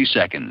 60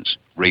 Seconds.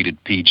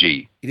 Rated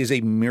PG. It is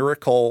a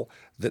miracle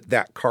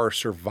that car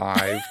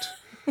survived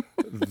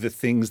the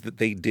things that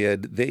they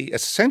did. They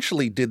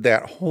essentially did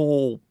that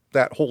whole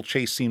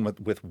chase scene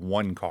with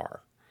one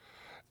car.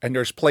 And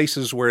there's a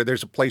place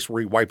where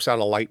he wipes out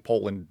a light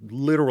pole and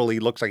literally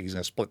looks like he's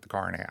going to split the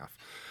car in half.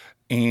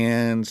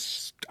 And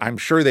I'm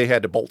sure they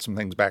had to bolt some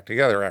things back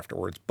together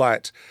afterwards.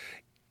 But,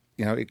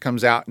 it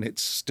comes out and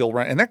it's still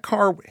running. And that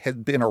car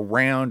had been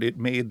around. It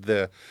made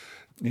the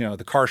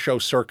car show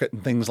circuit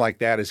and things like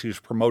that as he was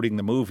promoting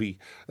the movie.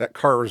 That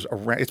car is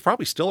around. It's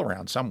probably still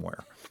around somewhere.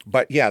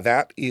 But, yeah,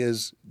 that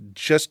is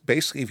just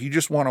basically, if you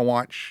just want to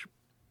watch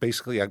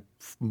basically a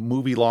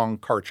movie-long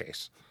car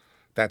chase,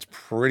 that's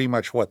pretty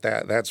much what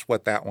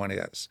that one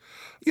is.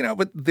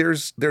 But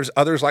there's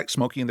others like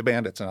Smokey and the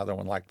Bandit's another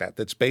one like that.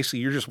 That's basically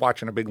you're just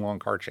watching a big long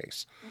car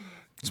chase. Mm-hmm.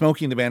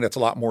 Smokey and the Bandit's a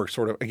lot more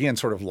sort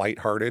of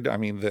lighthearted. I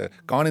mean, the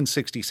Gone in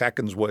 60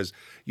 Seconds was,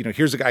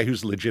 here's a guy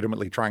who's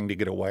legitimately trying to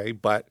get away,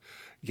 but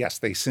yes,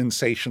 they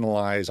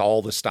sensationalize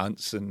all the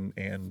stunts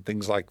and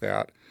things like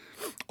that.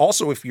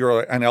 Also, if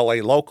you're an LA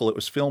local, it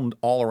was filmed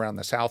all around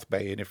the South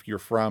Bay, and if you're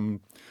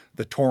from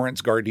the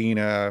Torrance,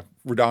 Gardena,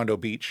 Redondo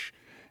Beach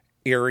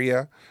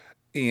area,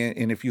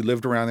 and if you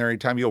lived around there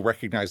anytime, you'll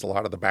recognize a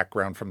lot of the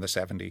background from the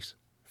 70s.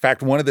 In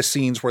fact, one of the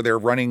scenes where they're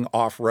running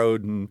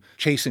off-road and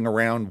chasing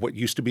around what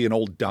used to be an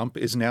old dump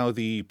is now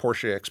the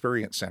Porsche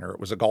Experience Center.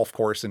 It was a golf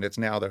course, and it's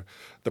now the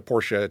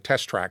Porsche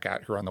test track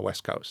out here on the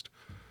West Coast.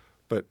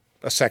 But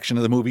a section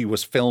of the movie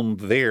was filmed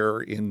there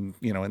in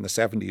the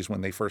 70s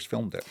when they first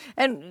filmed it.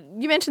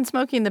 And you mentioned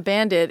Smokey and the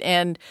Bandit,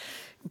 and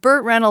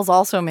Burt Reynolds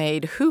also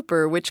made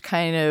Hooper, which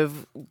kind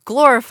of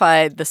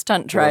glorified the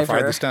stunt driver.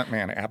 Glorified the stunt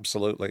man,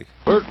 absolutely.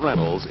 Burt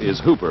Reynolds is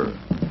Hooper,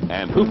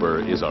 and Hooper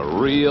is a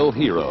real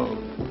hero.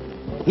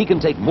 He can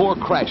take more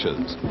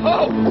crashes.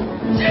 Oh,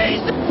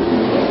 Jesus!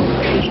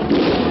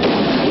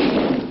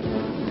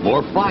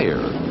 More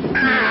fire.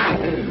 Ah!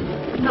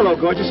 Hello,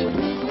 gorgeous.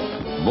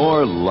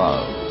 More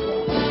love.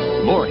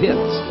 More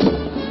hits.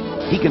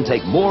 He can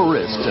take more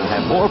risks and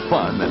have more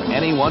fun than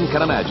anyone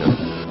can imagine.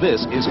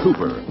 This is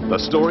Hooper, the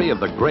story of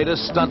the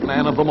greatest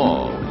stuntman of them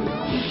all.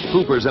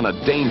 Hooper's in a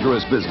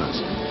dangerous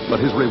business, but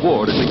his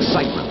reward is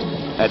excitement,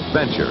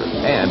 adventure,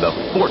 and a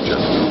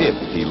fortune if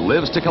he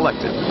lives to collect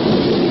it.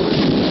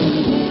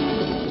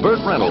 Burt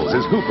Reynolds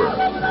is Hooper,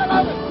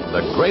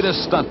 the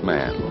greatest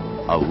stuntman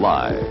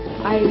alive.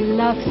 I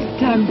love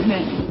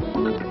stuntmen.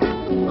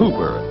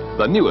 Hooper,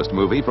 the newest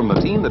movie from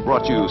the team that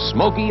brought you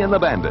Smokey and the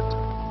Bandit.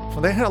 Well,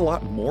 they had a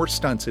lot more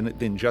stunts in it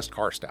than just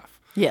car stuff.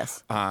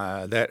 Yes.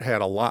 That had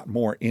a lot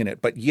more in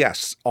it. But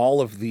yes, all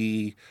of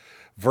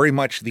very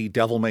much the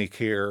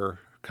devil-may-care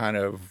kind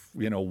of,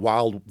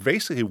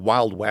 basically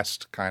Wild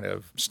West kind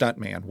of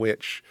stuntman,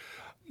 which,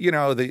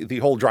 the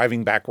whole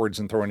driving backwards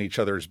and throwing each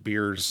other's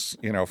beers,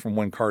 from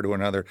one car to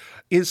another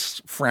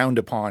is frowned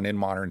upon in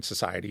modern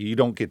society. You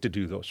don't get to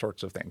do those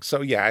sorts of things.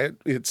 So yeah,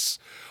 it's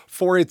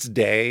for its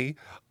day,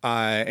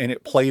 and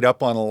it played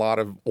up on a lot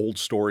of old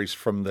stories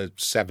from the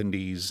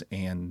 70s.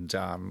 And,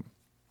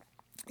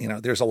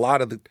 there's a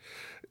lot of the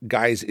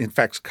guys, in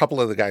fact, a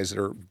couple of the guys that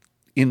are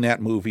in that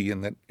movie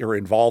and that are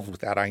involved with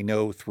that, I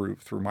know through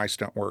my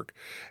stunt work.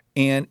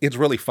 And it's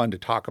really fun to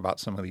talk about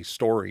some of these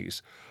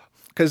stories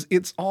because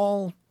it's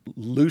all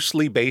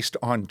loosely based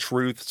on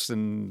truths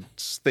and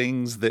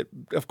things that,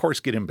 of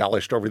course, get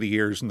embellished over the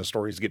years and the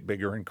stories get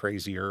bigger and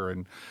crazier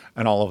and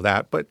all of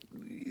that. But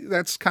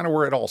that's kind of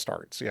where it all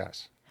starts,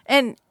 yes.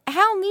 And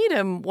Hal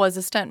Needham was a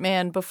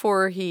stuntman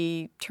before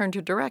he turned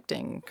to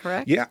directing,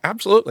 correct? Yeah,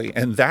 absolutely.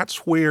 And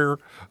that's where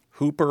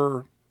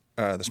Hooper,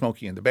 the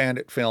Smokey and the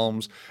Bandit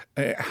films,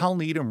 Hal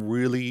Needham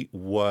really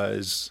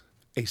was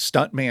a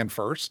stuntman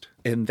first,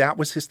 and that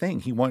was his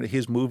thing.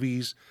 His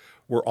movies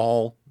were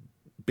all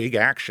big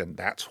action.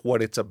 That's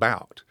what it's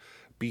about.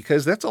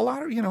 Because that's a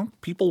lot of,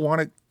 people want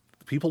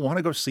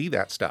to go see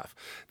that stuff.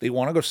 They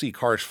want to go see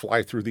cars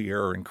fly through the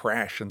air and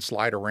crash and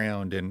slide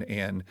around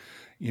and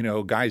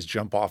guys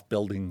jump off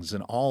buildings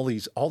and all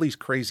these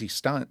crazy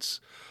stunts.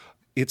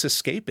 It's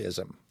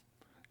escapism.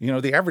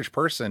 The average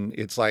person,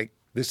 it's like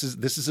this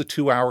is a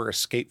 2-hour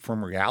escape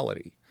from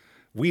reality.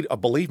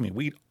 Believe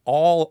me,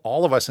 all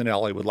of us in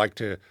LA would like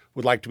to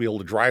be able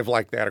to drive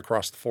like that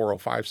across the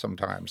 405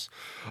 sometimes.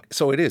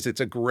 So it is.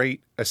 It's a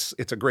great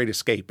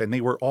escape. And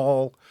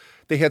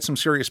they had some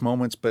serious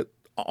moments, but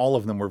all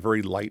of them were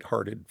very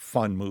lighthearted,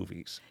 fun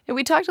movies. And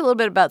we talked a little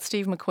bit about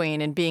Steve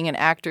McQueen and being an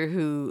actor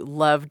who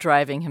loved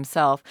driving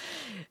himself.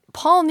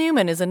 Paul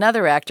Newman is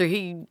another actor.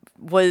 He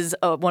was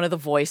one of the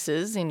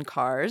voices in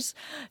Cars,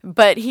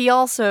 but he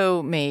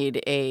also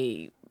made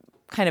a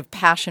kind of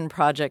passion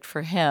project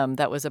for him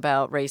that was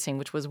about racing,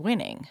 which was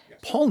Winning.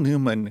 Paul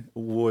Newman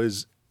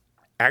was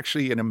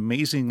actually an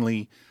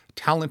amazingly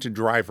talented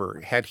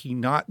driver, had he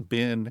not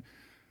been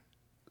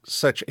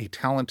such a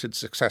talented,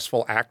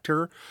 successful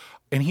actor,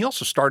 and he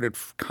also started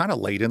kind of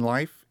late in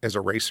life as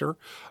a racer,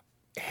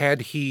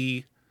 had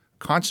he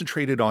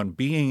concentrated on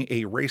being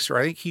a racer,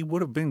 I think he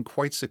would have been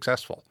quite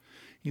successful.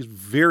 He's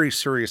very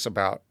serious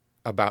about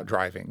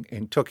driving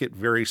and took it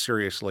very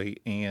seriously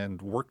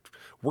and worked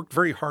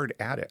very hard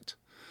at it.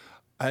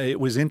 It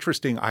was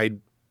interesting.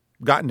 I'd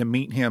gotten to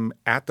meet him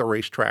at the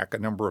racetrack a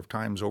number of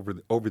times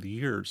over the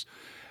years,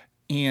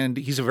 and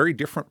he's a very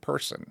different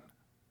person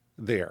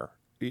there.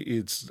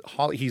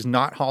 He's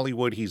not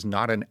Hollywood. He's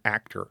not an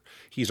actor.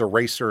 He's a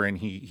racer, and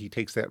he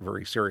takes that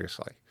very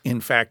seriously.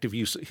 In fact,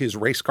 his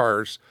race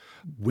cars,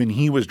 when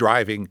he was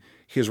driving,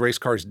 his race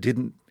cars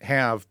did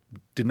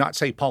not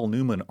say Paul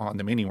Newman on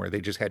them anywhere. They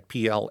just had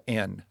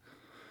PLN,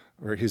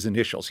 or his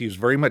initials. He was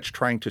very much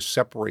trying to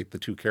separate the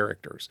two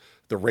characters,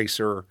 the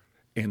racer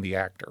and the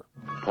actor.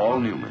 Paul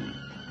Newman,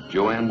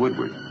 Joanne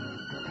Woodward.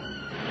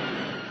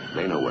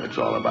 They know what it's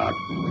all about.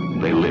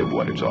 They live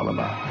what it's all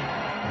about.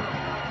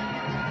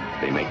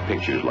 They make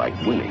pictures like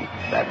winning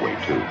that way,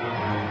 too.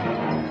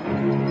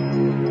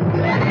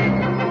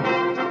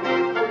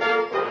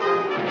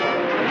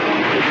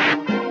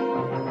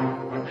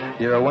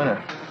 You're a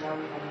winner.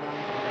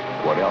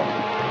 What else?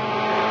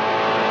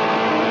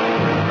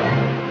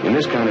 In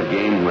this kind of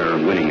game where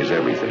winning is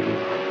everything,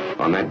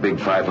 on that big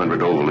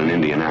 500 oval in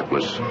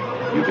Indianapolis,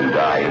 you can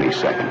die any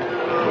second.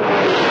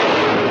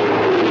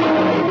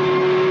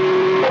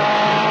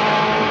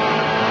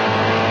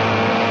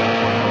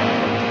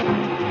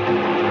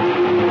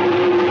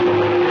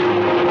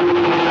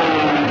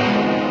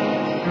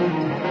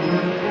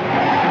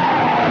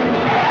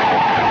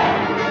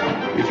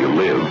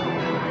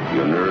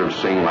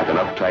 Sing like an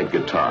uptight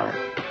guitar,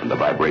 and the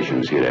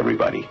vibrations hit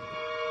everybody.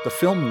 The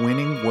film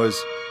Winning was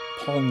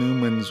Paul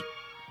Newman's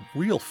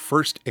real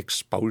first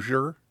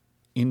exposure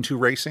into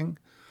racing.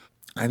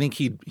 I think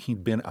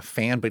he'd been a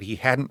fan, but he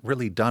hadn't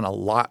really done a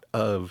lot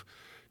of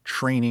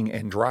training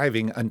and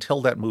driving until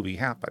that movie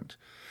happened.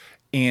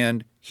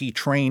 And he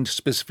trained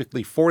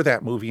specifically for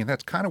that movie, and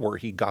that's kind of where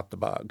he got the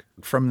bug.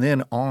 From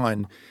then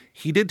on,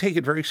 he did take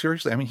it very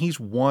seriously. I mean, he's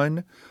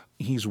won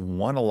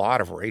a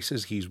lot of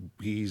races.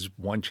 He's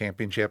won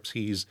championships.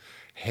 He's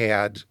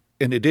had,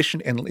 in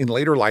addition, and in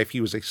later life, he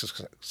was a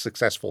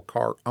successful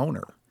car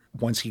owner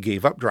once he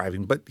gave up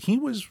driving. But he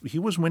was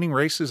winning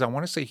races. I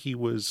want to say he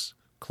was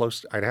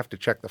close. I'd have to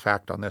check the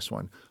fact on this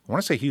one. I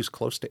want to say he was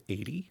close to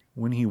 80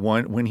 when he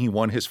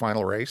won his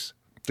final race.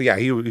 But yeah,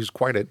 he was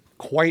quite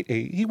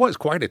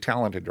a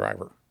talented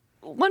driver.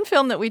 One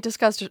film that we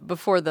discussed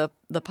before the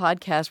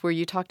podcast where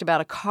you talked about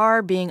a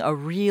car being a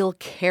real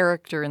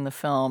character in the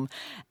film,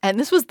 and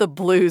this was the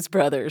Blues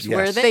Brothers, yes,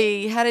 where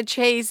they had a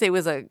chase. It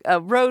was a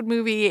road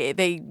movie.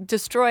 They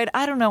destroyed,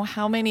 I don't know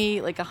how many,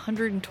 like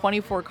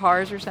 124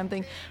 cars or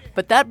something,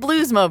 but that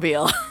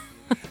Bluesmobile.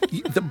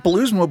 The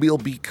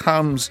Bluesmobile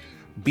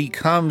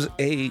becomes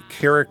a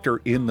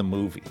character in the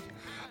movie.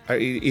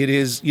 It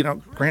is,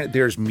 granted,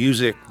 there's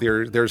music,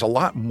 there's a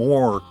lot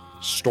more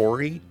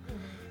story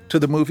to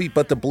the movie,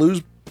 but the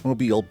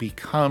Bluesmobile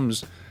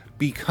becomes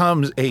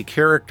a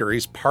character.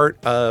 He's part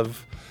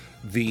of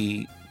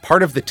the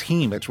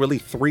team. It's really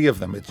three of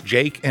them. It's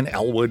Jake and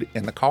Elwood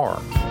in the car.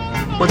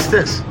 What's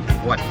this?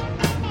 What?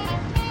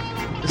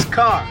 This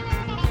car.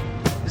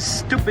 This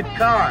stupid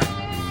car.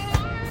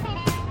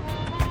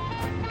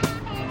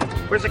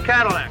 Where's the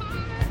Cadillac?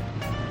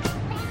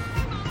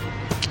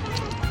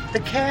 The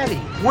caddy.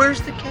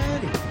 Where's the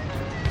caddy?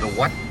 The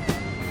what?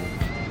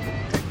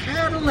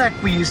 Cadillac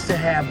we used to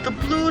have, the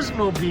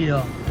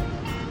Bluesmobile.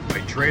 I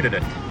traded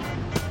it.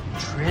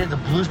 Traded the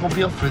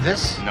Bluesmobile for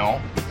this?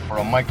 No, for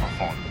a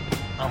microphone.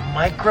 A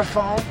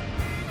microphone?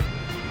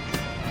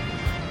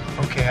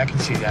 Okay, I can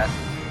see that.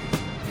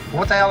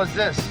 What the hell is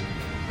this?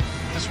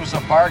 This was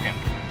a bargain.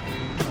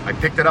 I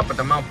picked it up at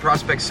the Mount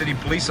Prospect City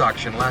Police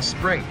auction last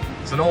spring.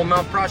 It's an old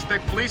Mount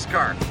Prospect police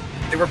car.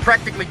 They were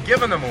practically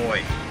giving them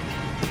away.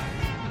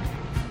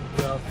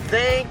 Well,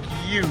 thank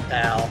you,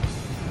 Al.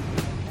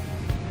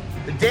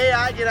 The day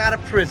I get out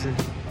of prison,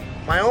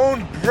 my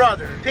own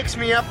brother picks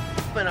me up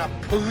in a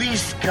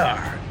police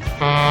car.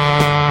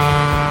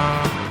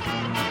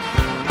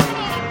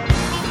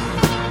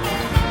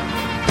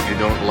 You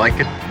don't like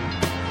it?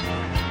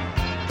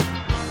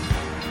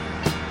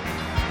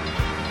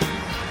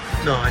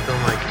 No, I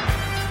don't like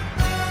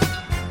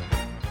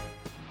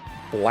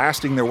it.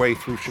 Blasting their way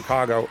through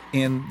Chicago,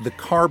 and the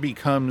car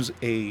becomes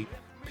a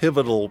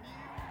pivotal,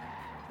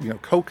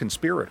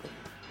 co-conspirator.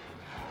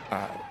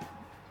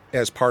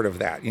 As part of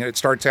that, it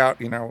starts out,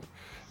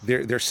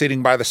 they're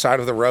sitting by the side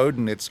of the road,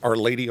 and it's Our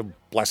Lady of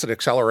Blessed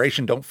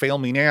Acceleration, Don't Fail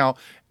Me Now,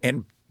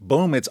 and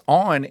boom, it's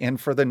on.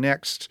 And for the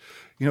next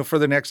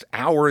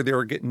hour,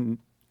 they're getting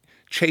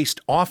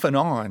chased off and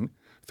on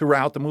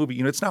throughout the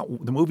movie.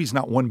 The movie's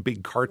not one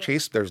big car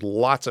chase. There's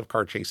lots of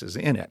car chases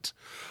in it,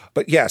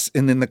 but yes,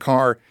 and then the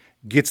car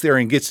gets there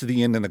and gets to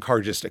the end, and the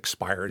car just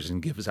expires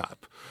and gives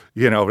up.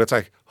 But it's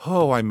like,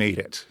 oh, I made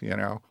it.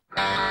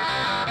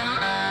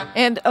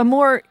 And a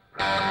more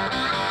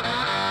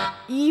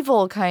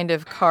evil kind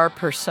of car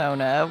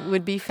persona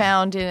would be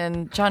found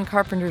in John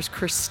Carpenter's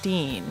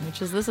Christine,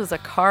 this is a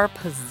car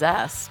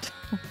possessed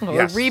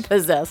or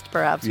repossessed,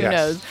 perhaps. Who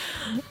knows?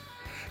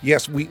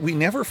 Yes, we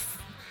never,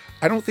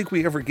 I don't think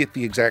we ever get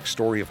the exact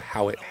story of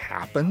how it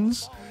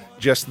happens.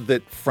 Just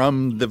that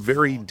from the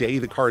very day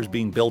the car is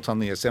being built on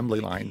the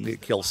assembly line,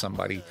 it kills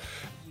somebody,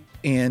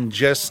 and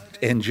just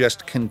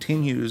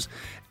continues.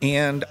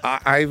 And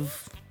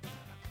I've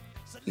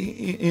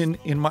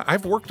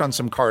worked on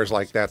some cars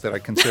like that I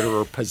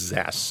consider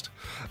possessed,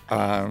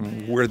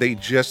 where they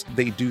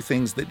do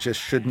things that just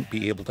shouldn't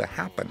be able to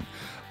happen.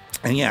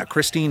 And yeah,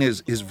 Christine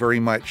is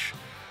very much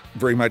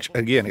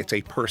again, it's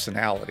a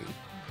personality.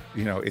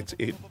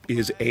 It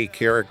is a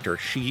character.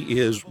 She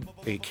is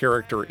a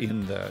character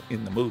in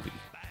the movie.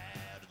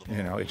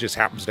 It just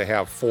happens to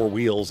have 4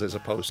 wheels as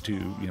opposed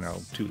to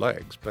 2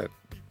 legs, but.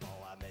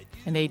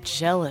 And a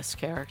jealous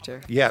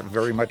character. Yeah,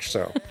 very much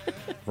so.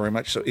 Very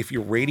much so. If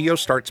your radio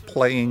starts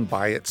playing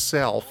by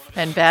itself.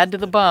 And bad to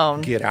the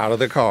bone. Get out of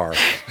the car.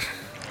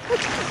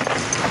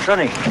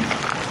 Sonny,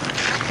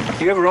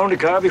 you ever owned a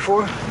car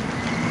before?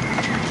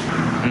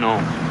 No.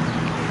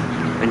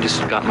 I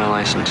just got my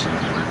license.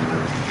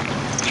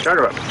 Start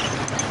her up.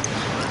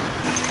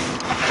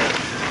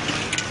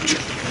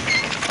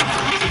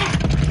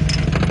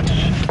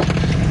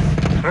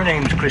 Her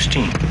name's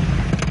Christine.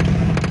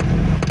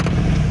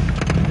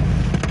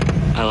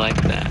 I like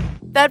that.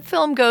 That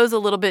film goes a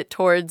little bit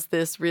towards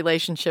this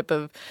relationship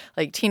of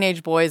like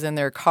teenage boys and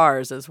their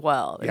cars as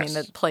well. I mean,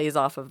 that plays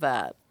off of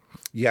that.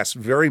 Yes,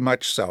 very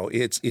much so.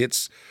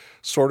 It's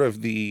sort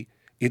of the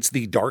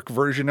dark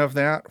version of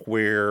that,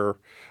 where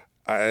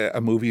a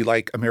movie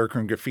like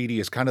American Graffiti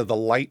is kind of the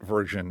light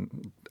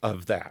version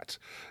of that,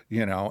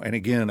 and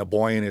again, a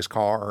boy in his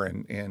car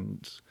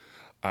and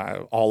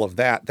all of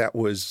that. That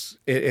was,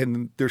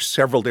 and there's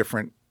several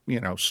different,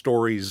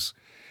 stories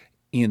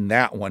in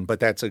that one, but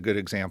that's a good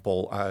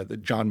example. The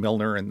John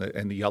Milner and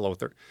the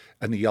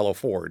yellow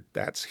Ford.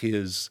 That's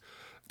his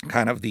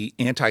kind of the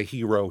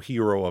anti-hero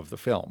hero of the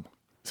film.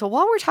 So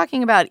while we're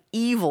talking about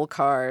evil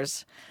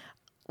cars,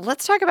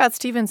 let's talk about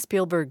Steven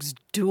Spielberg's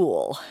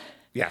Duel.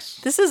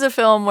 Yes. This is a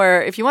film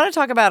where if you want to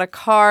talk about a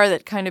car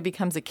that kind of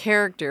becomes a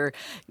character,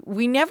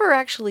 we never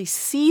actually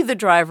see the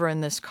driver in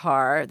this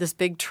car, this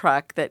big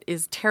truck that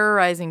is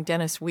terrorizing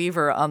Dennis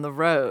Weaver on the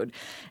road.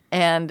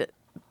 And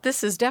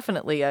this is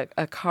definitely a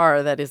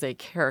car that is a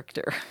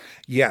character.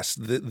 Yes,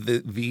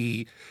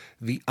 the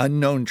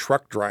unknown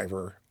truck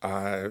driver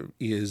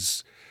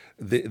is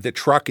the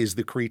truck is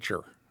the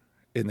creature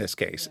in this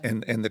case,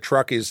 and the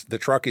truck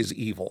is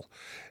evil.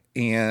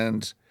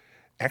 And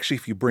actually,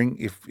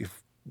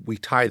 if we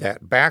tie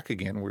that back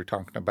again, we're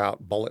talking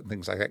about Bullitt and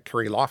things like that.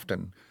 Kerry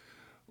Lofton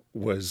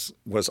was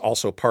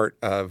also part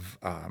of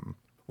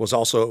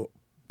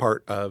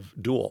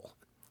Duel.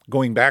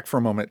 Going back for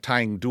a moment,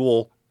 tying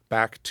Duel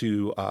back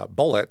to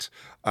Bullitt,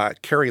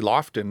 Kerry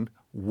Lofton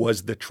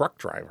was the truck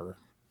driver,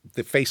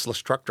 the faceless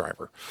truck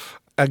driver.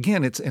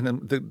 Again, it's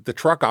the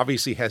truck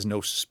obviously has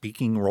no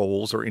speaking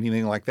roles or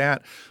anything like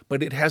that,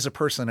 but it has a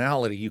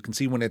personality. You can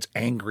see when it's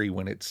angry,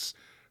 when it's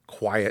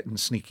quiet and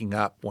sneaking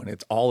up, when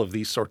it's all of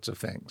these sorts of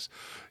things.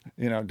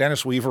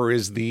 Dennis Weaver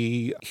he's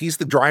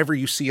the driver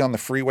you see on the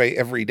freeway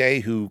every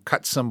day who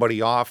cuts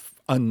somebody off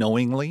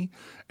unknowingly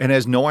and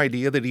has no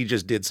idea that he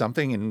just did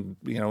something, and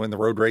and the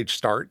road rage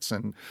starts,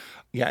 and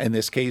in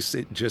this case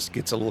it just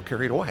gets a little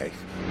carried away.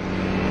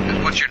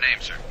 And what's your name,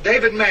 sir?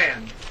 David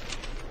Mann.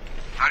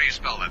 How do you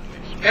spell that,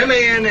 please?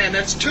 M-A-N-N.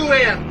 That's 2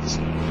 N's.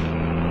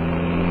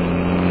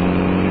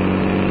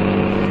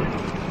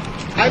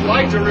 I'd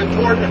like to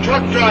report a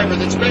truck driver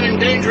that's been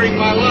endangering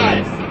my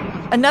life.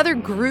 Another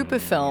group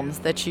of films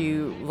that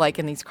you like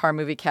in these car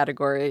movie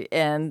category,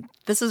 and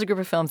this is a group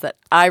of films that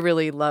I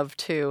really love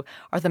too,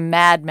 are the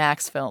Mad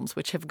Max films,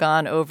 which have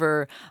gone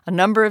over a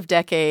number of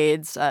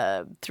decades,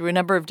 through a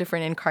number of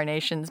different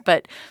incarnations.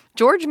 But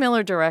George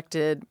Miller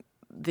directed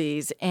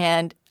these,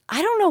 and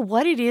I don't know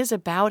what it is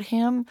about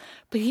him,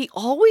 but he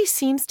always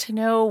seems to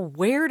know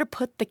where to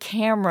put the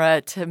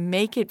camera to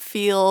make it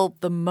feel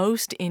the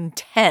most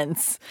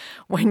intense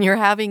when you're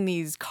having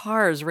these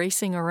cars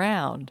racing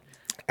around.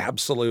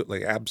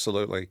 Absolutely,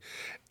 absolutely.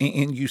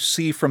 And you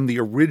see from the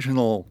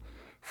original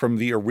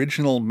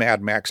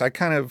Mad Max,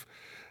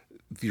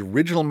 the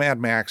original Mad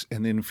Max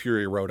and then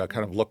Fury Road, I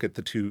kind of look at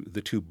the two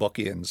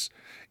bookends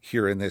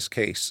here in this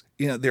case.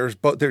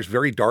 There's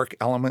very dark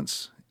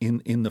elements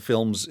in the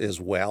films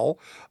as well,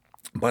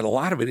 but a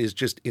lot of it is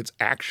just it's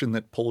action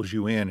that pulls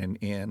you in,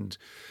 and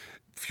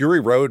Fury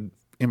Road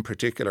in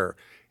particular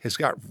has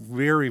got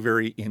very,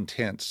 very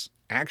intense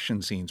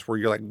action scenes where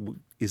you're like,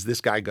 is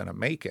this guy going to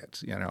make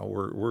it?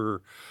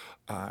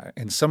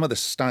 And some of the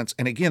stunts,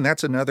 and again,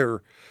 that's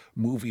another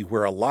movie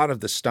where a lot of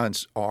the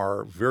stunts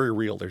are very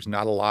real. There's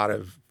not a lot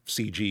of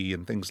CG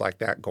and things like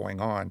that going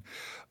on.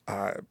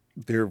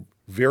 They're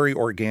very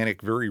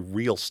organic, very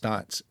real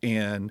stunts.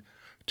 And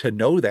to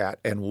know that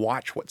and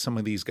watch what some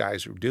of these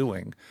guys are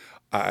doing,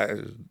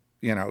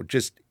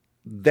 just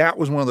that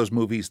was one of those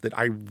movies that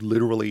I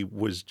literally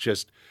was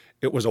just,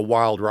 it was a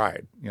wild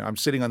ride. I'm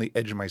sitting on the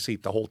edge of my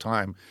seat the whole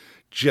time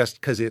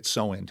just because it's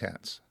so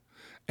intense.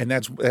 And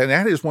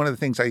that is one of the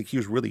things I think he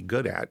was really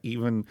good at,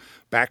 even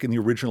back in the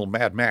original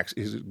Mad Max,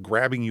 is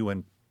grabbing you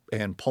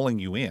and pulling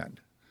you in.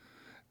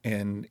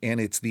 And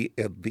it's the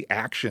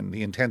action,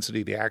 the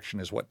intensity of the action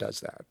is what does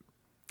that.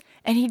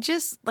 And he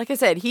just, like I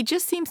said, he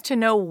just seems to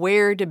know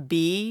where to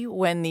be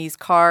when these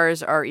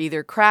cars are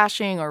either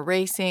crashing or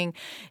racing.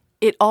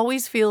 It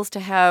always feels to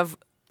have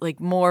like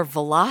more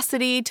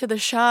velocity to the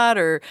shot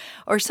or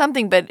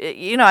something. But,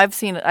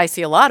 I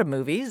see a lot of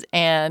movies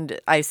and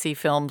I see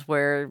films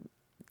where,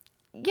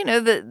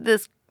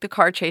 the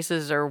car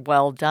chases are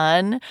well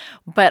done,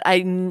 but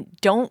I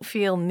don't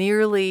feel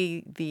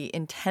nearly the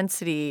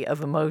intensity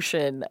of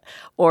emotion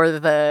or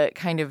the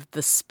kind of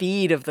the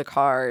speed of the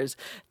cars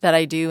that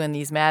I do in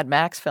these Mad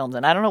Max films.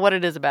 And I don't know what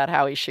it is about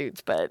how he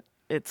shoots, but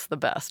it's the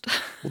best.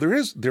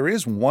 Well, there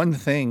is one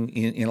thing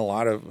in a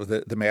lot of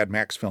the Mad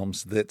Max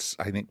films that's,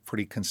 I think,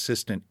 pretty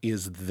consistent,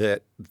 is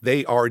that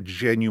they are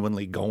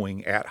genuinely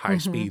going at high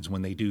speeds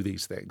when they do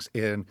these things.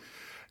 And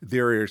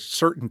there are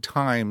certain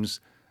times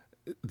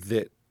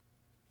that,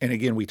 and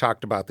again, we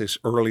talked about this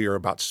earlier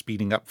about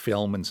speeding up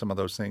film and some of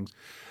those things.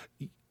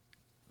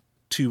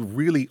 To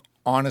really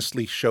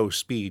honestly show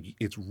speed,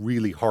 it's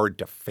really hard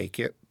to fake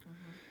it.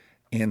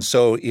 And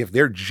so if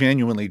they're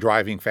genuinely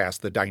driving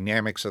fast, the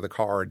dynamics of the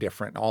car are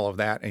different, all of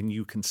that. And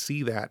you can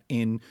see that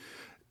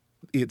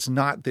it's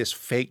not this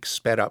fake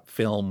sped up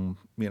film,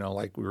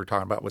 like we were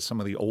talking about with some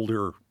of the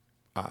older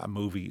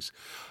movies.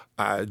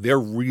 They're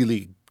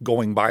really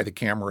going by the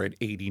camera at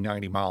 80,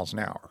 90 miles an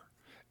hour.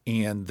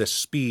 And the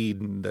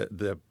speed and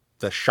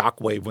the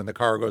shock wave when the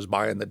car goes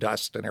by and the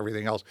dust and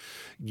everything else,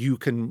 you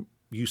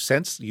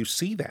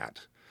see that.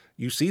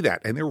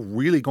 And they're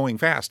really going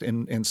fast.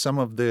 And some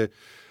of the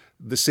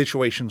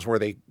situations where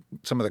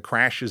some of the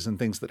crashes and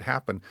things that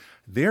happen,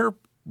 they're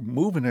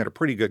moving at a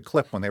pretty good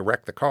clip when they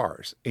wreck the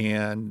cars.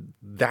 And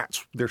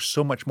there's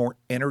so much more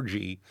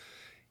energy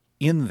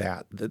in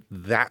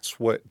that's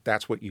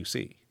what you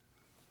see.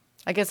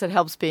 I guess it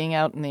helps being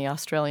out in the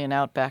Australian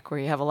outback where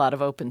you have a lot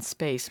of open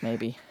space,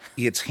 maybe.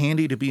 It's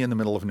handy to be in the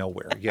middle of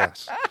nowhere,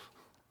 yes.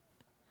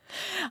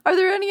 Are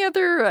there any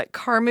other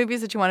car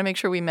movies that you want to make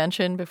sure we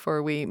mention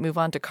before we move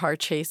on to car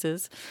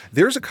chases?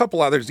 There's a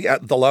couple others. Yeah,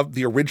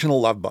 the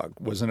original Love Bug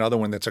was another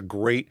one that's a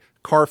great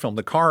car film.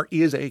 The car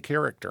is a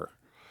character.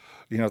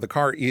 The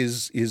car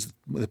is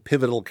the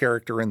pivotal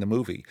character in the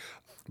movie.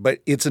 But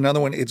it's another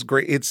one. It's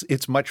great.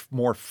 It's much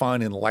more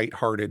fun and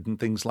lighthearted and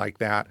things like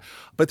that.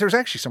 But there's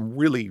actually some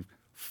really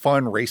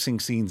fun racing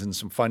scenes and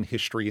some fun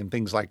history and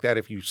things like that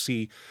if you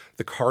see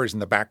the cars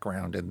in the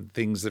background and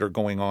things that are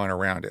going on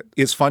around it.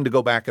 It's fun to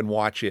go back and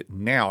watch it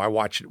now. I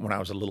watched it when I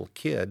was a little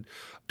kid.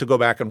 To go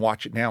back and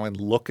watch it now and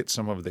look at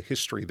some of the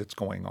history that's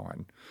going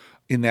on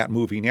in that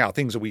movie now,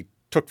 things that we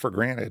took for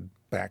granted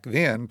back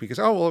then because,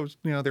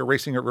 they're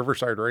racing at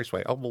Riverside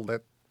Raceway. Oh, well,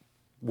 that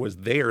was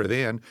there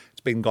then. It's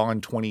been gone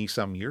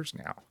 20-some years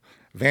now.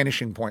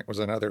 Vanishing Point was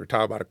another.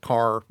 Talk about a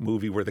car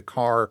movie where the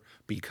car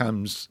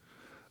becomes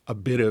a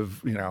bit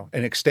of,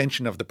 an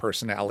extension of the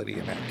personality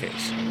in that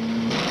case.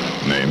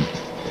 Name,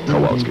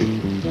 Kowalski.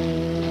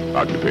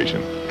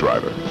 Occupation,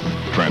 driver.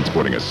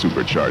 Transporting a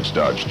supercharged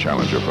Dodge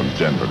Challenger from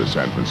Denver to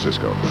San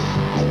Francisco.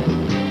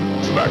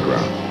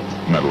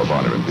 Background, Medal of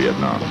Honor in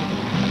Vietnam.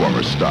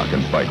 Former stock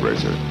and bike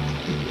racer.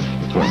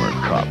 Former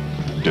cop,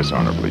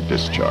 dishonorably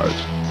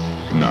discharged.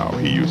 Now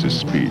he uses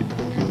speed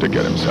to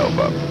get himself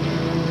up,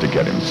 to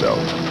get himself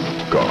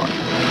gone.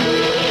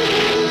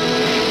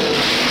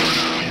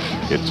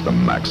 It's the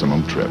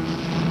maximum trip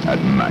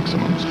at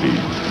maximum speed.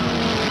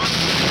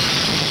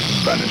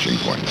 Vanishing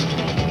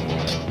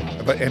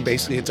Point. And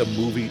basically it's a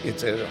movie,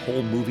 it's a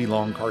whole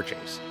movie-long car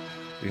chase.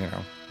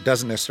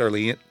 Doesn't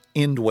necessarily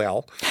end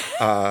well,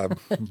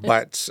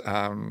 but,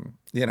 and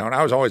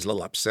I was always a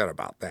little upset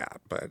about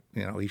that. But,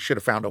 he should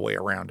have found a way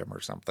around him or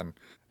something.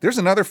 There's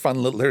another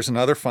fun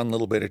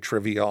little bit of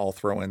trivia I'll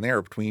throw in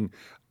there between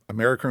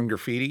American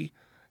Graffiti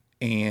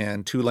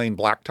and Two Lane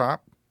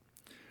Blacktop.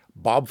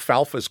 Bob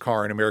Falfa's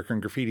car in American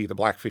Graffiti, the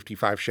Black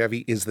 55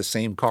 Chevy, is the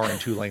same car in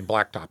Two Lane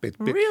Blacktop.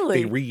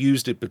 Really? They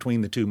reused it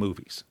between the two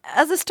movies.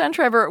 As a stunt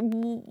driver,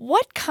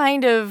 what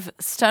kind of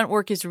stunt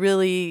work is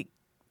really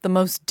the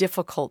most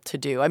difficult to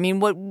do? I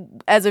mean,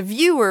 as a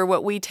viewer,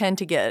 what we tend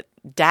to get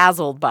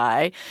dazzled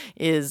by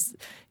is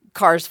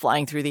cars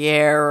flying through the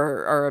air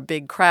or a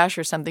big crash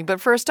or something.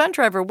 But for a stunt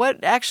driver,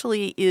 what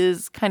actually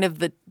is kind of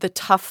the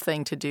tough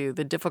thing to do,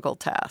 the difficult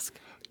task?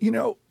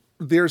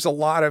 There's a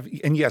lot of,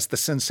 and yes, the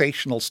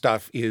sensational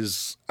stuff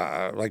is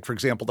like, for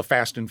example, the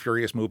Fast and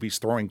Furious movies,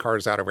 throwing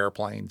cars out of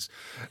airplanes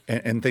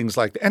and things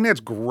like that. And that's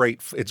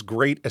great. It's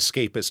great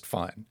escapist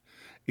fun.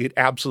 It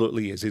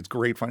absolutely is. It's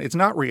great fun. It's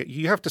not real.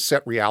 You have to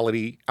set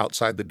reality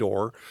outside the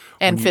door.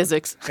 And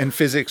physics. And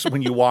physics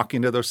when you walk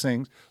into those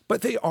things.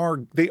 But they are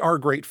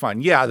great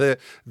fun. Yeah, the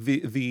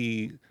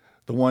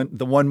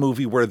The one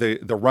movie where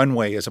the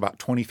runway is about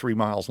 23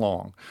 miles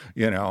long,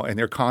 and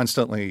they're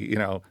constantly,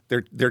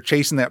 they're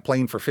chasing that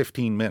plane for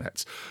 15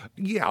 minutes.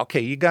 Yeah, okay,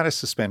 you got to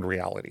suspend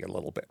reality a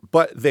little bit,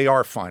 but they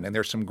are fun and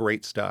there's some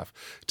great stuff.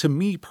 To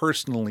me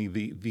personally,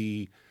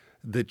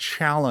 the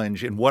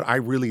challenge and what I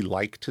really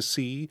like to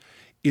see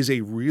is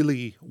a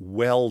really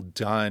well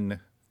done,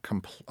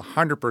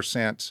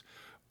 100%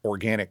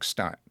 organic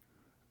stunt.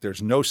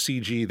 There's no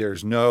CG.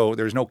 There's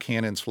no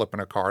cannons flipping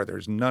a car.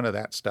 There's none of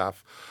that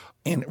stuff,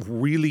 and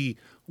really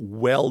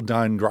well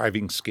done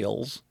driving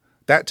skills.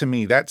 That to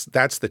me, that's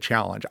the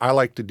challenge. I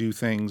like to do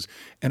things,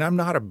 and I'm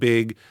not a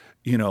big,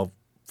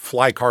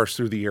 fly cars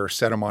through the air,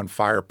 set them on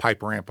fire,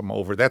 pipe ramp them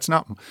over. That's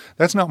not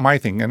my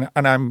thing.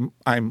 And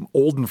I'm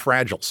old and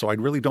fragile, so I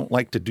really don't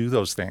like to do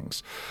those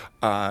things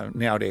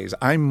nowadays.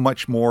 I'm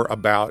much more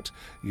about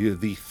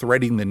the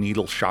threading the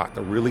needle shot,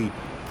 the really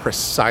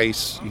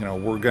precise.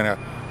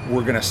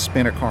 We're gonna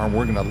spin a car, and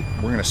we're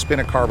gonna spin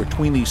a car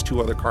between these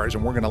two other cars,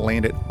 and we're gonna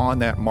land it on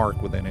that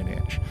mark within an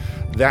inch.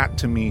 That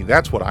to me,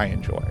 that's what I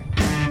enjoy.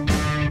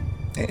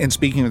 And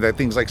speaking of that,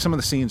 things like some of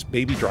the scenes,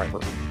 Baby Driver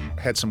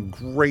had some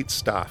great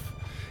stuff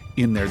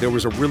in there. There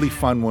was a really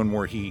fun one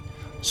where he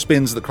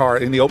spins the car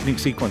in the opening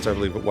sequence, I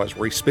believe it was,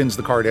 where he spins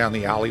the car down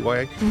the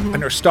alleyway,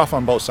 and there's stuff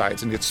on both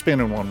sides, and it's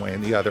spinning one way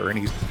and the other, and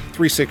he's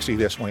 360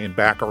 this way and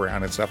back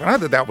around and stuff. And I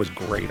thought that was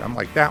great. I'm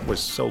like, that was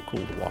so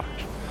cool to watch,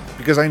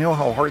 because I know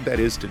how hard that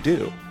is to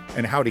do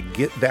and how to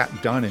get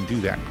that done and do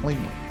that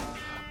cleanly.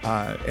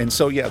 And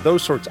so, yeah,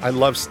 those sorts,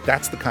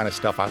 that's the kind of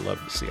stuff I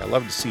love to see. I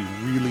love to see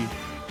really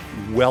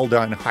well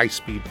done, high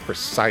speed,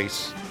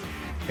 precise,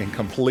 and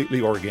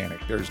completely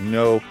organic. There's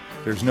no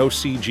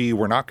CG.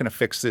 We're not going to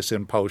fix this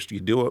in post. You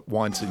do it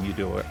once and you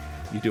do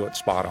it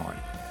spot on.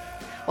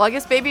 Well, I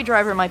guess Baby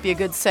Driver might be a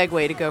good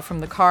segue to go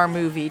from the car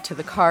movie to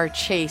the car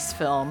chase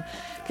film,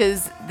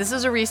 because this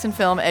is a recent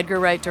film. Edgar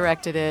Wright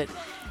directed it,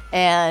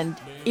 and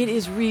it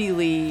is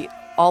really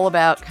all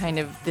about kind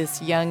of this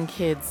young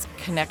kid's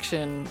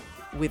connection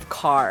with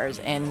cars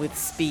and with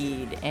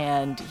speed,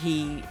 and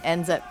he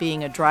ends up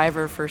being a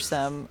driver for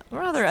some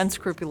rather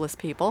unscrupulous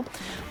people,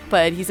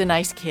 but he's a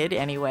nice kid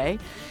anyway.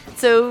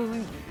 So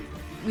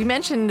we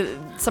mentioned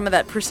some of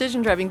that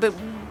precision driving, but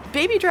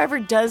Baby Driver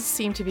does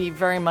seem to be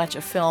very much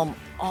a film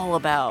all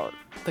about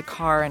the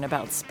car and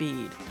about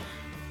speed.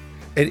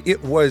 And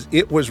it was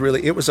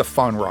a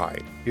fun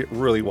ride. It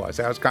really was.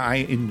 I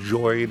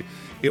enjoyed.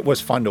 It was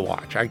fun to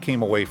watch. I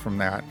came away from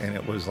that, and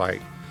it was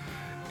like,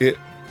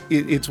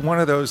 it's one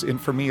of those. And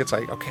for me, it's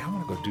like, okay, I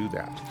want to go do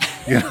that.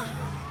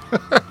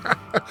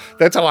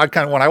 That's how I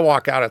kind of, when I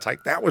walk out, it's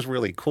like, that was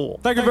really cool.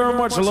 Thank you very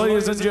much,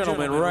 ladies and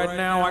gentlemen. Right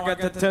now, I got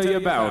to tell you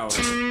about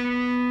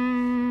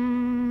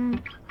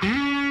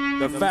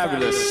the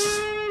fabulous,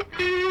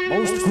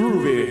 most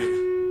groovy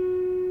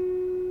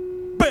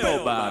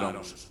Bell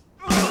Bottoms.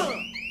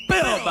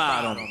 Bell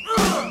Bottoms.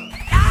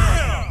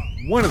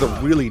 One of the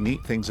really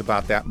neat things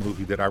about that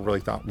movie that I really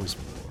thought was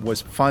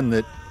fun,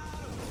 that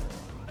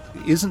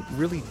isn't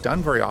really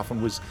done very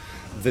often, was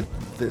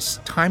this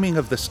timing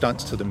of the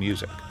stunts to the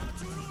music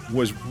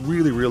was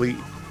really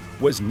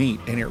was neat,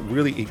 and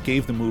it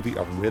gave the movie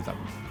a rhythm,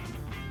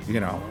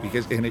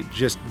 because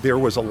there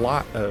was a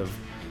lot of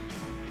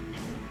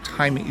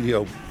timing,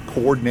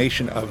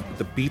 coordination of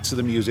the beats of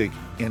the music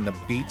and the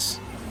beats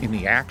in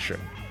the action,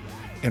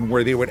 and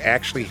where they would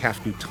actually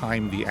have to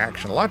time the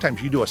action. A lot of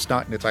times you do a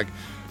stunt and it's like,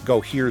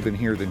 go here, then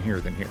here, then here,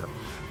 then here,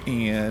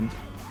 and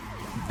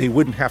they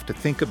wouldn't have to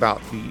think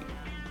about the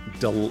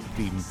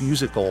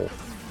musical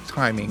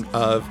timing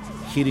of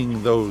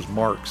hitting those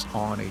marks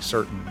on a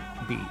certain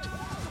beat.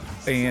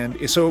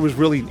 And so it was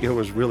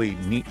really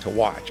neat to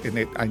watch,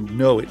 and I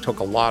know it took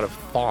a lot of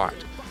thought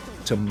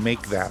to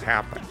make that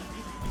happen.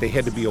 They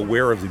had to be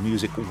aware of the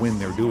music when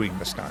they're doing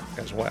the stunt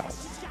as well,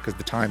 because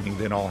the timing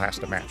then all has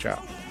to match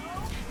up.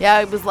 Yeah,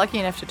 I was lucky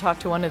enough to talk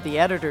to one of the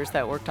editors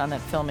that worked on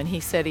that film, and he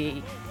said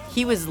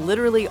he was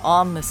literally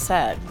on the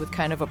set with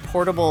kind of a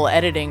portable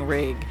editing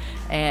rig,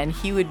 and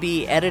he would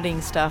be editing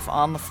stuff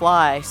on the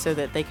fly so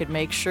that they could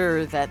make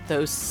sure that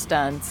those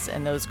stunts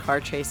and those car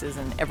chases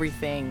and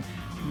everything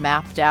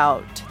mapped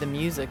out to the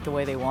music the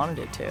way they wanted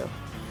it to.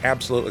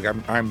 Absolutely.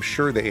 I'm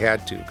sure they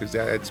had to, because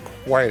it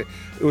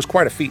was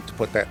quite a feat to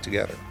put that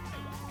together.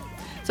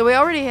 So we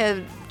already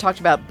had talked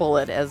about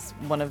Bullitt as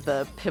one of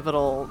the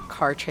pivotal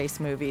car chase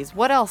movies.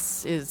 What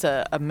else is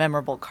a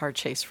memorable car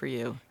chase for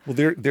you?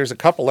 Well, there's a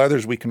couple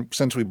others we can,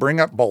 since we bring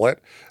up Bullitt,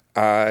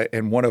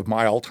 and one of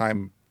my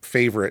all-time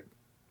favorite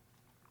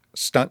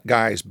stunt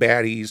guys,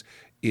 baddies,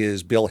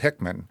 is Bill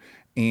Hickman,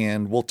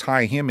 and we'll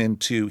tie him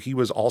into, he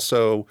was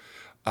also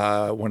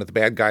one of the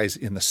bad guys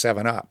in the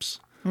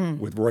 7-Ups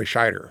with Roy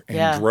Scheider,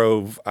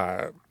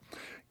 and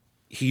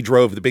he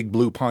drove the big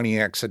blue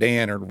Pontiac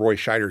sedan, and Roy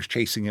Scheider's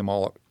chasing him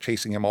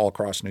all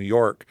across New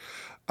York.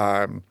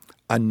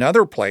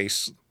 Another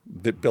place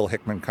that Bill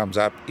Hickman comes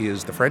up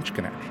is the French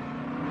Connection.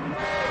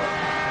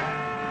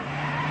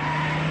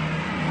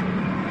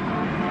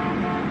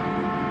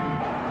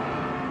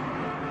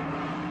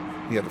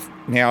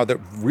 Now, the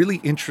really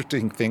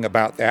interesting thing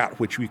about that,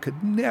 which we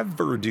could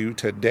never do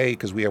today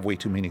because we have way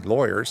too many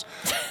lawyers,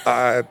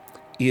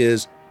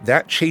 is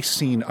that chase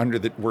scene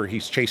where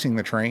he's chasing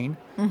the train,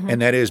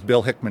 and that is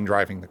Bill Hickman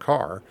driving the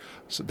car.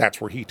 So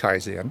that's where he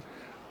ties in.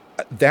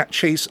 That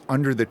chase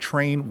under the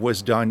train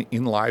was done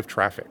in live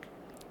traffic.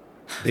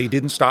 They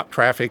didn't stop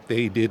traffic.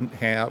 They didn't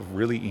have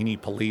really any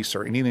police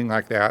or anything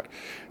like that.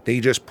 They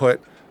just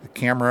put the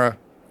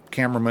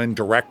cameraman,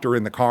 director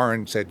in the car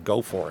and said,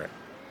 go for it.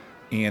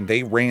 And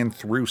they ran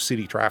through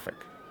city traffic.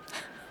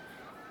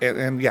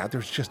 And yeah,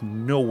 there's just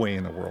no way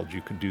in the world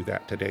you could do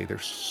that today.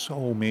 There's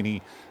so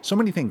many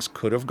things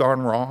could have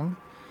gone wrong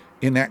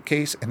in that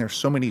case. And there's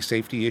so many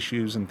safety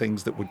issues and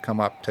things that would come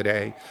up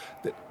today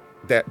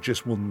that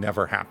just will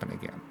never happen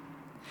again.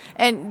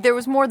 And there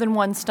was more than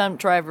one stunt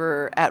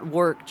driver at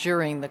work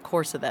during the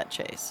course of that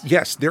chase.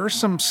 Yes, there are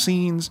some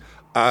scenes.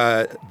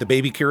 The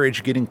baby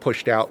carriage getting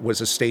pushed out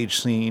was a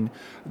stage scene.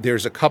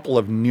 There's a couple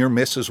of near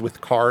misses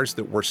with cars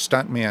that were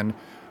stuntmen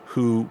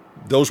who,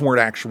 those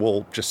weren't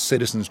actual just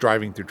citizens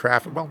driving through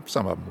traffic. Well,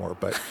 some of them were,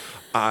 but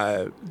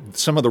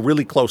some of the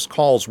really close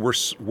calls were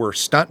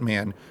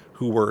stuntmen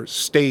who were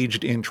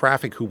staged in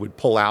traffic who would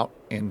pull out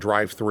and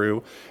drive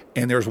through.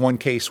 And there's one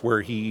case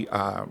where he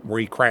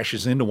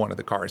crashes into one of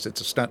the cars.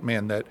 It's a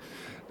stuntman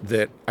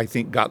that I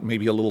think got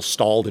maybe a little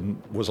stalled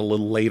and was a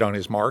little late on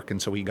his mark,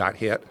 and so he got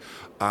hit.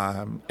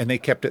 And they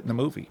kept it in the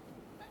movie.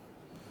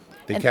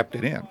 They kept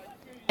it in.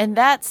 And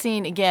that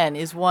scene, again,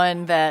 is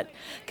one that,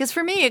 because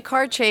for me, a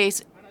car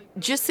chase,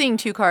 just seeing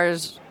two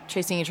cars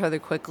chasing each other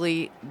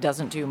quickly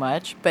doesn't do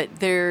much, but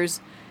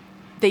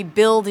they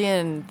build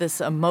in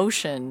this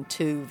emotion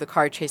to the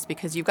car chase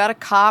because you've got a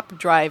cop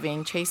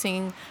driving,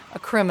 chasing a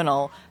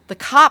criminal. The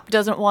cop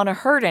doesn't want to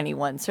hurt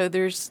anyone, so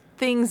there's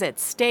things at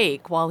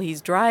stake while he's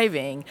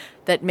driving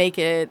that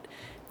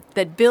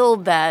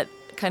build that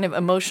kind of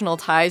emotional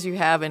ties you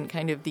have and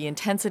kind of the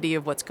intensity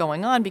of what's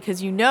going on,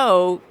 because you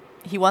know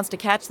he wants to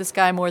catch this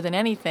guy more than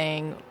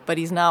anything, but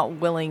he's not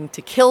willing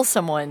to kill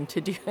someone to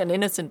do an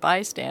innocent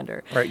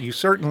bystander. Right. You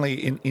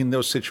certainly in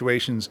those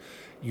situations,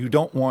 you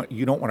don't want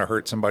to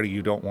hurt somebody.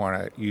 You don't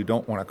want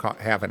to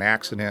have an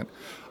accident.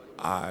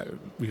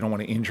 You don't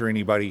want to injure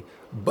anybody.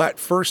 But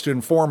first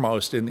and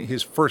foremost, in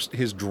his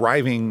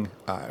driving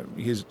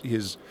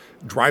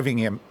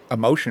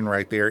emotion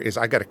right there is,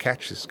 I got to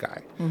catch this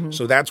guy. Mm-hmm.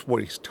 So that's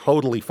what he's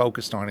totally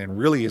focused on, and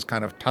really is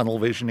kind of tunnel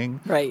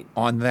visioning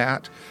on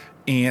that.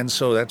 And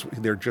so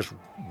they're just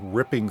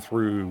ripping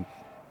through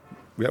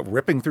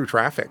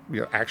traffic,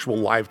 actual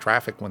live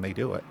traffic when they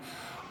do it.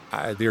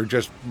 They're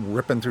just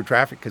ripping through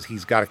traffic because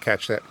he's got to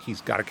catch that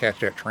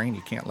train.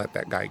 You can't let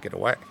that guy get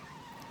away.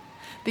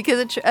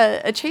 Because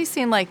a chase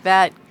scene like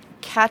that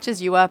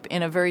catches you up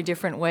in a very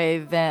different way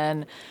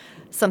than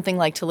something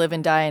like To Live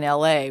and Die in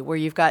L.A., where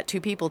you've got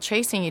two people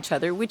chasing each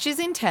other, which is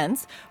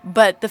intense,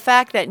 but the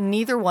fact that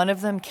neither one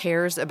of them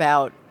cares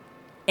about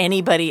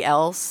anybody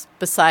else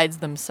besides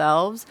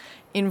themselves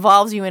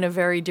involves you in a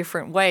very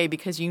different way,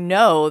 because you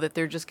know that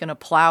they're just going to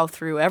plow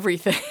through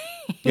everything,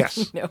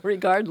 yes,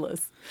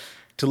 regardless.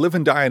 To Live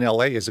and Die in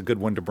L.A. is a good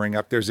one to bring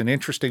up. There's an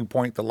interesting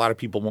point that a lot of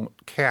people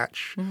won't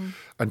catch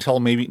until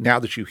maybe now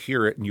that you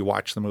hear it and you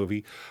watch the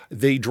movie.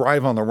 They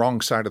drive on the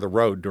wrong side of the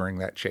road during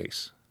that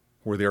chase,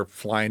 where they're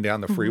flying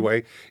down the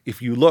freeway.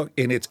 If you look,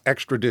 and it's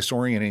extra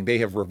disorienting, they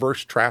have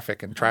reversed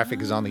traffic, and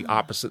traffic is on the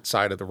opposite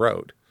side of the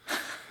road.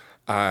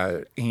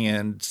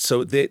 And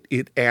so that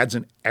it adds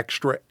an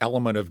extra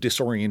element of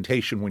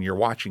disorientation when you're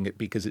watching it,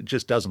 because it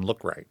just doesn't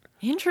look right.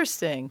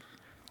 Interesting.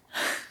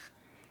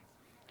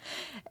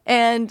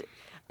 And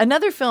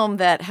another film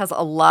that has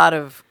a lot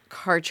of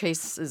car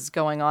chases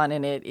going on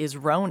in it is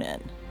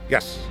Ronin.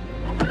 Yes.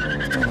 Get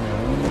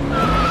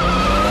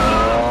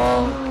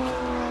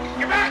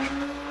back!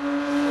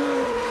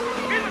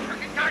 Get in the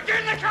freaking car!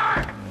 Get in the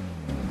car!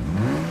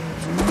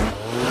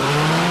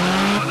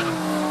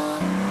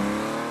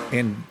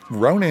 And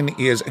Ronin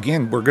is,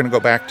 again, we're going to go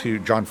back to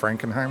John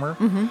Frankenheimer.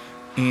 Mm-hmm.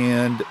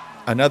 And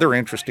another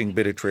interesting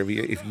bit of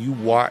trivia, if you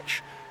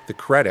watch the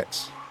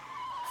credits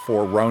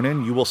for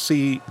Ronin, you will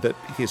see that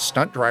his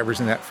stunt drivers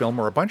in that film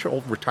are a bunch of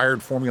old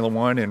retired Formula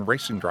One and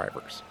racing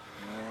drivers.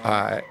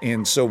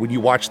 And so when you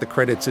watch the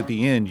credits at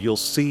the end, you'll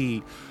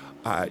see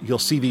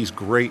these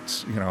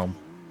great,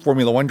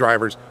 Formula One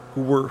drivers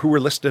who were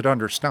listed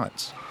under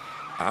stunts.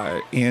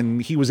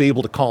 And he was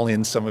able to call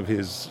in some of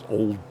his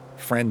old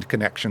friend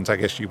connections, I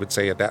guess you would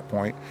say, at that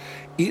point.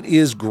 It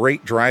is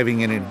great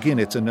driving, and again,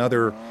 it's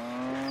another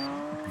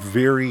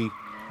very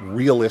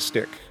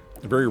realistic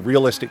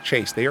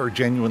chase. They are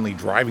genuinely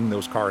driving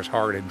those cars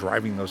hard and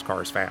driving those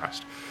cars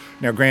fast.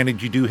 Now,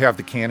 granted, you do have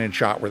the cannon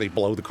shot where they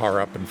blow the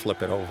car up and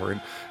flip it over,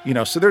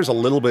 and so there's a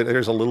little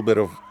bit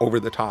of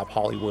over the top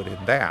Hollywood in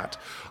that.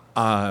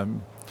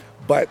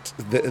 But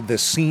the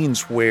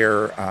scenes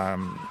where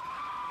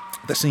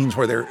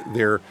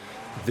they're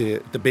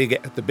the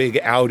big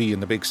Audi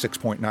and the big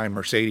 6.9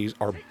 Mercedes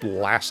are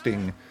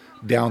blasting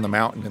down the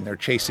mountain, and they're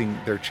chasing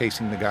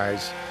the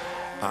guys.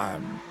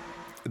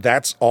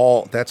 That's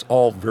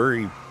all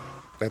very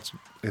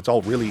It's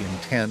all really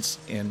intense,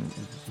 and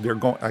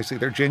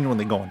they're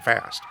genuinely going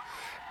fast.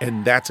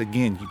 And that's,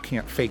 again, you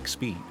can't fake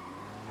speed.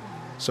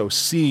 So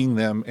seeing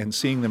them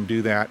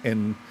do that,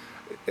 and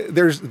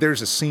there's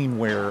a scene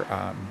where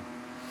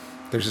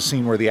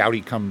the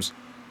Audi comes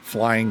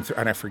flying through,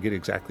 and I forget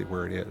exactly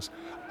where it is,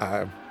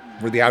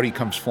 where the Audi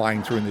comes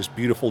flying through in this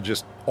beautiful,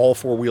 just all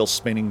four wheels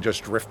spinning,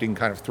 just drifting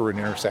kind of through an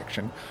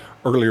intersection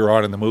earlier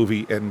on in the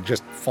movie, and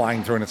just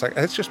flying through, and it's like,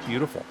 it's just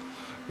beautiful,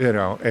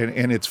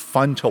 and it's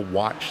fun to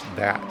watch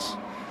that.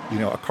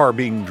 A car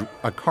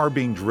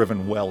being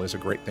driven well is a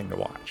great thing to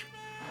watch.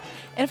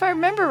 And if I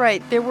remember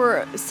right, there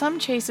were some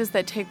chases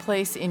that take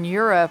place in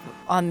Europe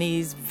on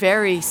these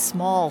very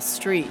small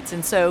streets.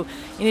 And so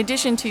in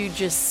addition to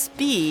just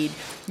speed,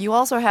 you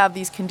also have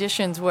these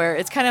conditions where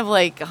it's kind of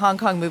like Hong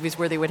Kong movies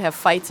where they would have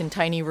fights in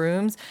tiny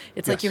rooms.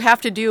 It's like you have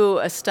to do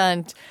a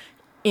stunt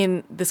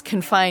in this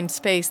confined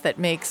space that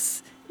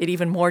makes it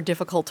even more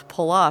difficult to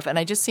pull off. And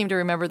I just seem to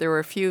remember there were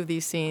a few of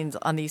these scenes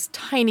on these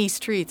tiny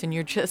streets, and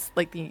you're just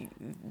like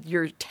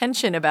your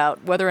tension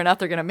about whether or not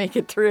they're going to make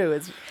it through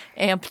is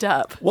amped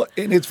up. Well,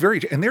 and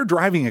they're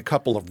driving a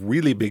couple of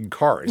really big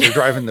cars. They're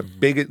driving the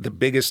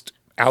biggest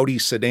Audi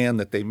sedan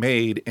that they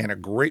made and a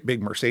great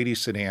big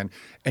Mercedes sedan.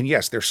 And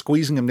yes, they're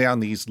squeezing them down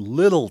these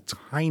little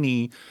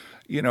tiny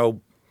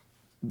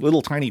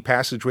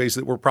passageways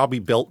that were probably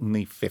built in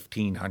the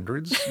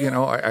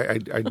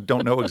 1500s. I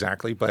don't know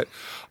exactly, but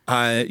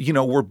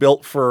were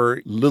built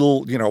for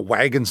little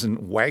wagons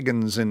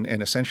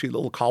and essentially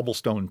little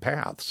cobblestone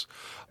paths.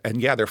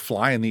 And yeah, they're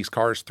flying these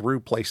cars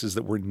through places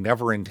that were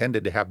never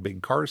intended to have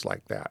big cars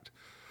like that.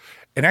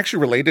 And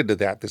actually related to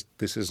that,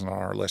 this isn't on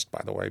our list,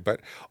 by the way, but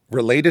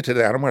related to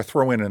that, I'm going to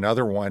throw in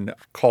another one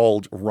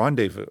called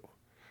Rendezvous,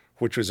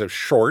 which was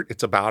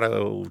it's about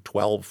a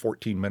 12,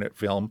 14-minute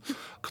film,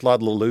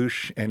 Claude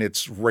Lelouch, and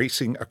it's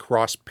racing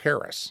across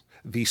Paris.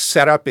 The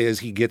setup is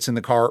he gets in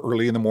the car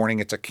early in the morning,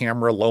 it's a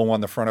camera low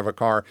on the front of a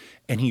car,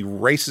 and he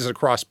races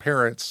across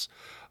Paris,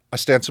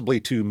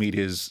 ostensibly to meet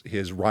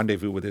his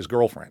rendezvous with his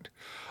girlfriend.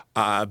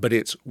 But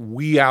it's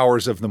wee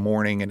hours of the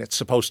morning, and it's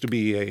supposed to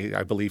be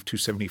I believe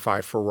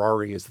 275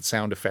 Ferrari is the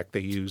sound effect they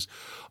use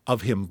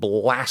of him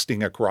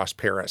blasting across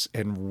Paris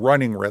and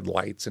running red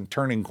lights and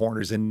turning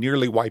corners and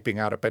nearly wiping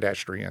out a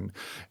pedestrian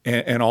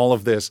and all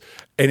of this.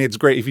 And it's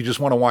great if you just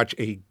want to watch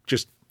a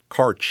just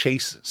car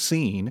chase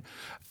scene.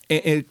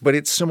 But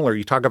it's similar.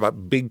 You talk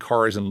about big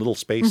cars and little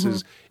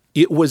spaces. Mm-hmm.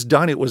 It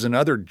was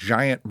another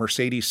giant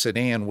Mercedes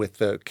sedan with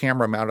the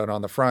camera mounted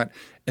on the front,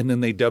 and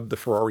then they dubbed the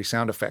Ferrari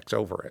sound effects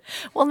over it.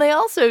 Well, and they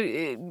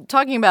also,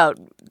 talking about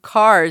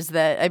cars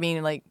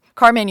like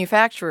car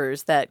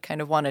manufacturers that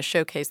kind of want to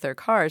showcase their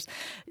cars,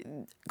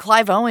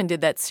 Clive Owen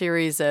did that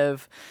series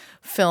of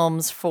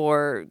films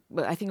for,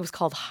 I think it was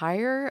called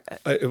Hire?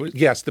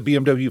 Yes, the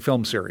BMW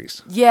film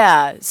series.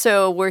 Yeah,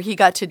 so where he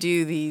got to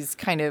do these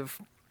kind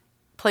of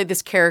play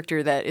this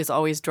character that is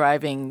always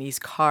driving these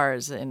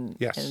cars in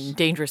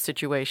dangerous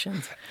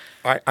situations.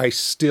 I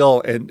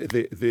still, and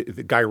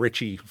the Guy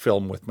Ritchie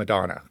film with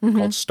Madonna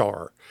called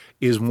Star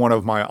is one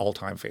of my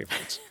all-time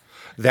favorites.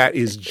 That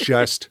is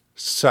just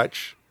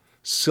such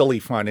silly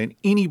fun. And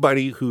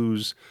anybody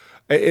who's,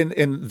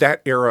 in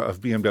that era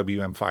of BMW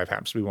M5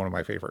 happens to be one of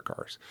my favorite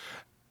cars.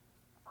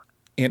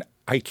 And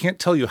I can't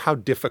tell you how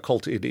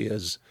difficult it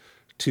is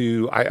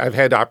I've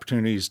had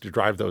opportunities to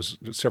drive those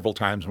several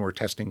times when we're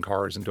testing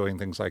cars and doing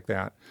things like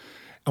that.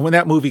 And when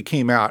that movie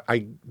came out,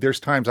 there's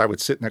times I would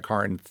sit in the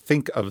car and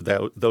think of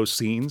those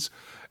scenes,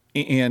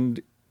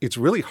 and it's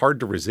really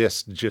hard to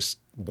resist just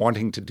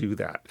wanting to do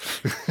that.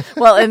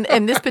 Well,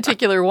 and this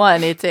particular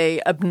one, it's a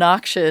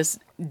obnoxious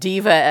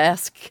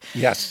diva-esque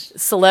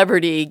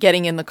celebrity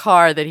getting in the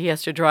car that he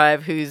has to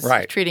drive who's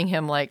treating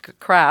him like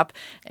crap.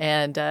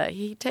 And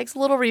he takes a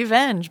little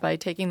revenge by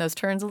taking those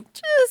turns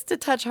just a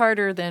touch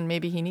harder than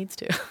maybe he needs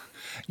to.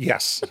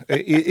 Yes,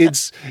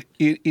 it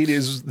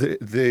is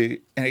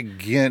and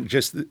again,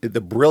 just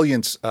the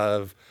brilliance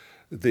of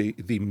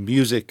the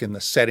music and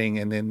the setting,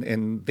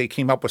 and they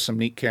came up with some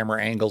neat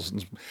camera angles,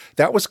 and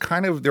that was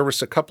there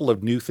was a couple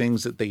of new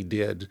things that they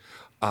did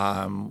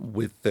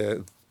with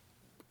the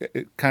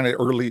kind of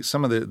early,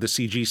 some of the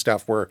CG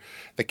stuff where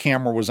the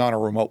camera was on a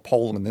remote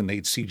pole and then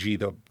they'd CG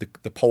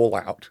the pole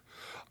out.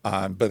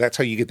 But that's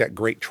how you get that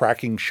great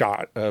tracking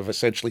shot of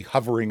essentially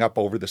hovering up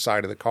over the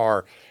side of the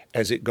car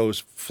as it goes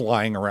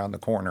flying around the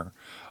corner.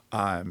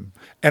 And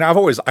I've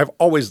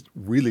always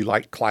really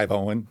liked Clive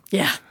Owen.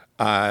 Yeah.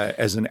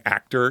 As an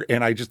actor,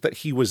 and I just thought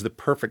he was the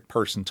perfect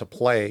person to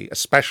play,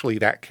 especially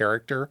that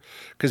character,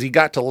 because he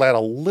got to let a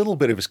little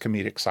bit of his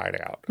comedic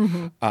side out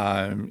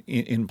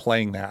in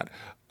playing that.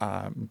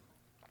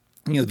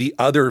 The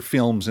other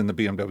films in the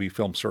BMW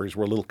film series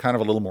were a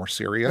little more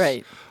serious,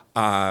 right?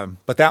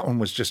 But that one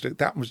was just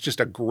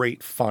a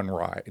great fun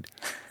ride.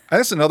 And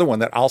that's another one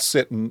that I'll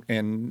sit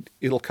and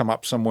it'll come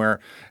up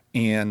somewhere,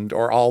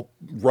 or I'll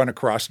run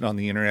across it on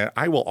the internet.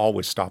 I will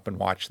always stop and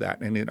watch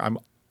that, and I'm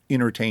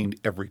entertained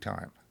every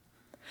time.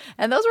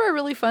 And those were a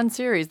really fun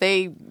series.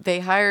 They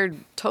hired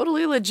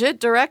totally legit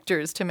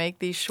directors to make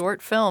these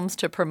short films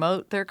to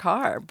promote their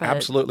car. But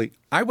Absolutely.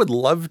 I would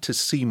love to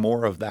see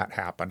more of that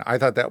happen. I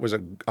thought that was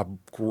a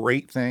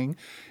great thing.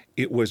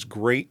 It was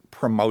great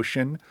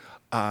promotion.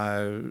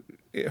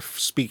 If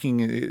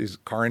speaking as a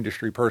car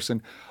industry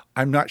person,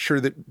 I'm not sure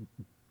that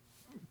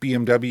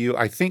BMW,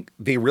 I think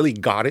they really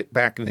got it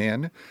back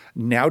then.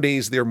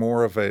 Nowadays, they're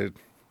more of a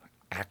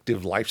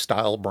active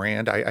lifestyle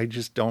brand. I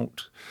just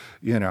don't,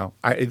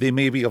 they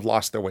maybe have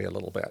lost their way a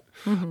little bit.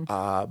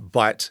 Mm-hmm.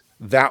 But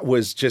that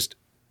was just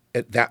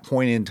at that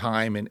point in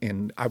time.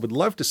 And I would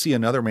love to see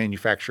another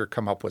manufacturer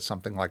come up with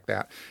something like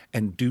that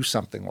and do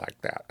something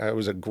like that. It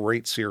was a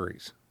great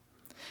series.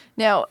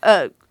 Now,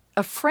 a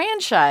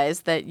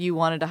franchise that you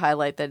wanted to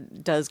highlight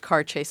that does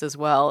car chase as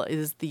well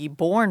is the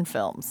Bourne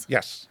films.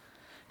 Yes.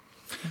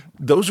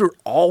 Those are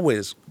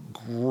always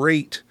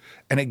great.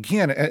 And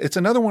again, it's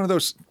another one of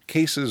those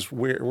cases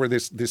where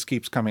this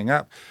keeps coming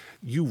up.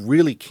 You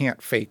really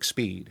can't fake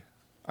speed.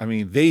 I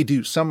mean, they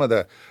do some of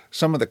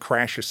the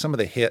crashes, some of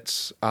the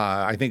hits.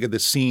 I think of the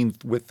scene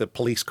with the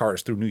police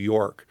cars through New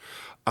York.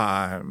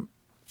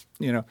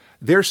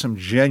 There's some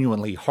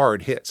genuinely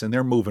hard hits, and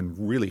they're moving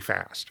really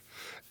fast.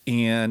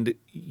 And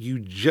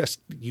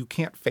you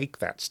can't fake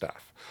that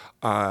stuff.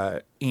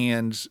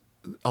 And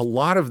a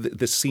lot of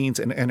the scenes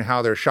and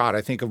how they're shot.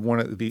 I think of one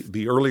of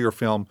the earlier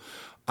film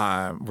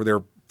where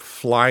they're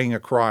flying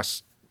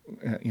across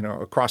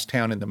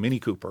town in the Mini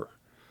Cooper.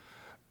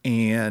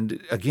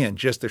 And again,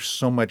 just there's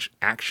so much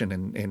action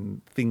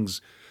and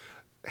things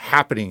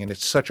happening, and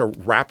it's such a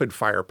rapid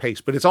fire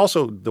pace. But it's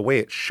also the way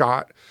it's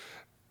shot,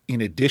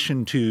 in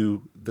addition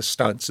to the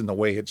stunts and the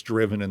way it's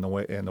driven and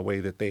the way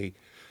that they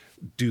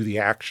do the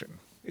action.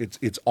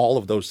 It's all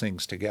of those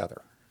things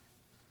together.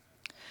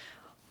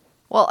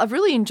 Well, I've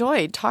really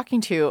enjoyed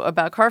talking to you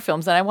about car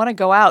films, and I want to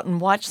go out and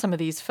watch some of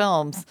these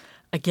films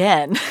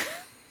again.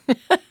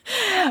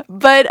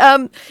 But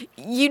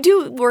you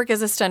do work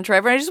as a stunt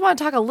driver, and I just want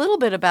to talk a little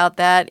bit about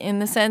that in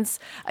the sense,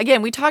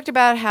 again, we talked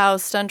about how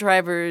stunt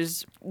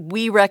drivers,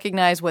 we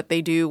recognize what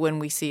they do when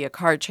we see a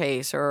car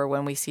chase or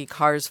when we see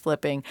cars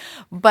flipping,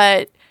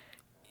 but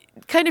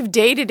kind of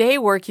day-to-day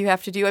work you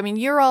have to do. I mean,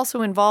 you're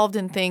also involved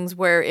in things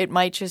where it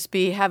might just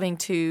be having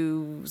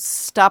to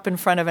stop in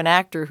front of an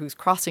actor who's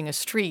crossing a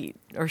street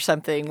or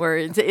something, where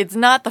it's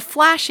not the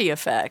flashy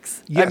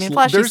effects. Yes,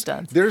 flashy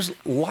stunts. There's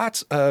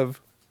lots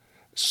of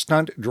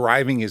stunt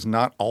driving is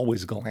not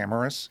always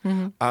glamorous.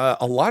 Mm-hmm.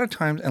 A lot of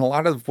times, and a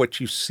lot of what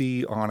you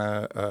see on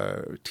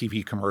a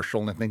TV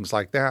commercial and things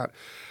like that,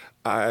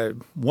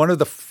 one of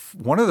the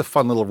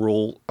fun little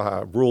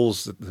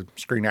rules that the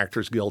Screen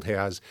Actors Guild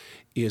has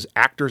is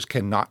actors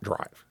cannot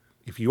drive.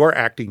 If you are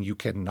acting, you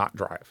cannot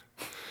drive.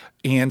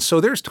 And so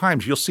there's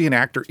times you'll see an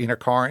actor in a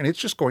car and it's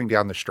just going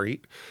down the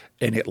street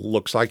and it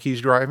looks like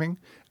he's driving.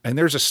 And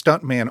there's a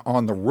stuntman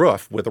on the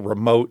roof with a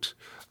remote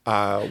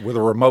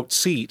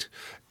seat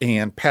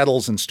and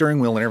pedals and steering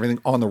wheel and everything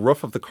on the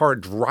roof of the car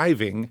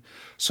driving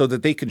so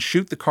that they can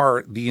shoot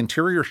the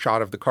interior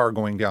shot of the car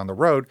going down the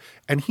road.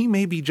 And he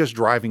may be just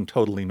driving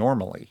totally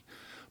normally.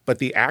 But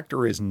the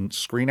actor is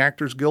Screen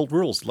Actors Guild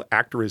rules. The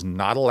actor is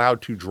not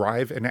allowed to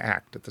drive and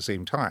act at the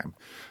same time.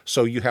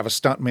 So you have a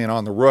stuntman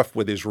on the roof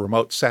with his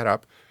remote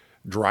setup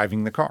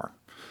driving the car.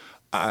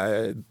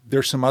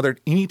 There's some other,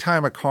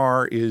 anytime a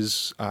car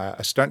is,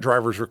 a stunt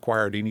driver is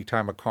required,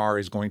 anytime a car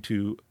is going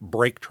to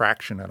break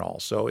traction at all.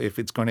 So if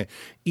it's going to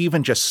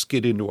even just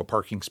skid into a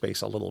parking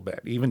space a little bit,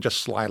 even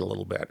just slide a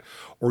little bit,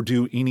 or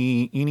do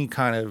any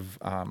kind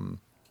of,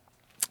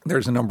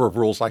 there's a number of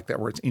rules like that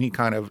where it's any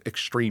kind of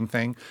extreme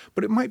thing,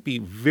 but it might be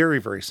very,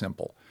 very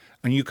simple.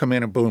 And you come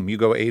in and boom, you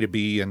go A to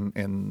B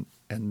and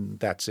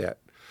that's it.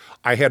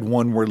 I had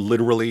one where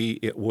literally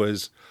it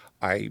was,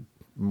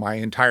 my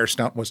entire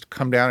stunt was to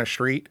come down a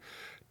street,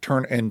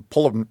 turn and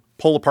pull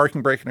a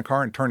parking brake in a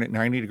car and turn it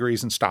 90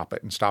 degrees and stop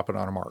it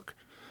on a mark.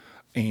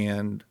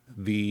 And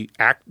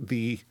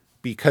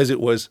because it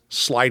was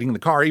sliding the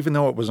car, even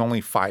though it was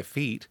only 5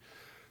 feet,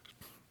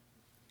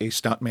 a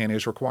stuntman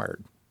is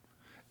required.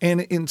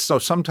 And so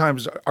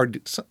sometimes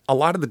a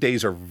lot of the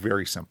days are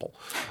very simple.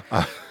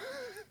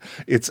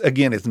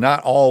 It's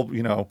not all,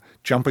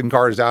 jumping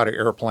cars out of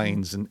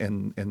airplanes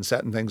and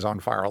setting things on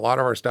fire. A lot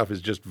of our stuff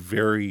is just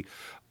very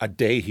a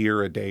day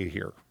here, a day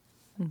here.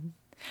 Mm-hmm.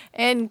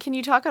 And can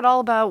you talk at all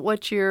about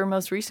what your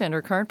most recent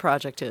or current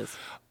project is?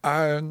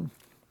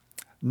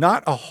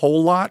 Not a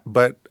whole lot,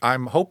 but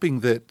I'm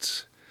hoping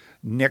that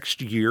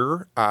next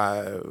year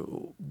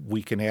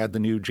we can add the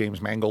new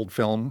James Mangold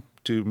film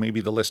to maybe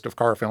the list of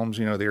car films.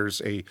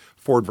 There's a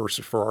Ford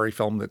versus Ferrari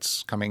film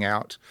that's coming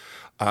out.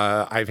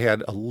 I've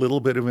had a little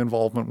bit of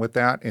involvement with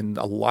that, and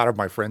a lot of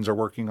my friends are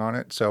working on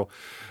it. So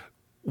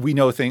we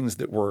know things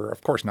that we're,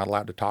 of course, not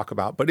allowed to talk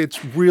about, but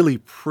it's really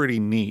pretty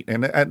neat.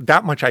 And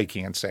that much I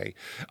can say.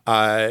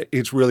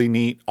 It's really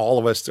neat. All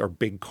of us are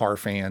big car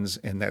fans,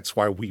 and that's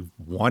why we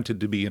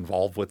wanted to be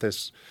involved with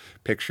this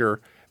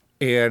picture.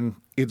 And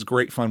it's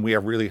great fun. We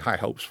have really high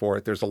hopes for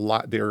it. There's a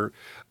lot there.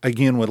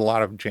 Again, with a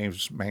lot of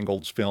James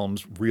Mangold's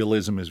films,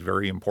 realism is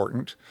very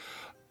important.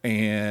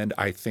 And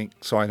I think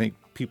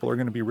people are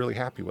going to be really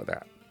happy with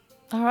that.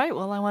 All right.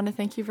 Well, I want to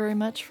thank you very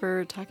much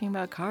for talking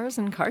about cars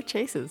and car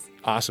chases.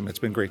 Awesome. It's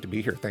been great to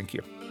be here. Thank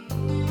you.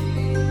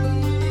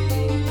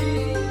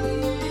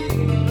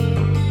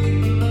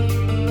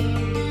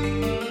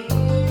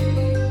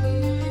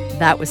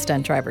 That was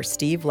stunt driver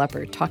Steve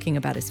Leppard talking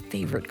about his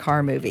favorite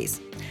car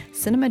movies.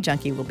 Cinema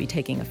Junkie will be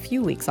taking a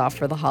few weeks off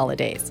for the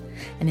holidays.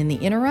 And in the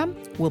interim,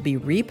 we'll be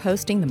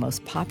reposting the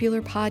most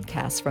popular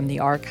podcasts from the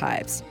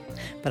archives.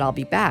 But I'll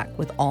be back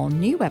with all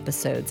new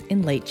episodes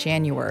in late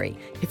January.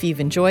 If you've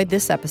enjoyed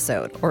this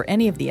episode or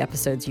any of the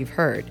episodes you've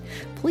heard,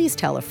 please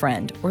tell a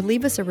friend or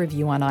leave us a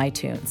review on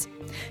iTunes.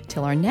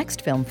 Till our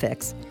next Film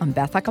Fix, I'm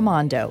Beth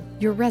Accomando,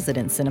 your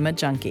resident Cinema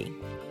Junkie.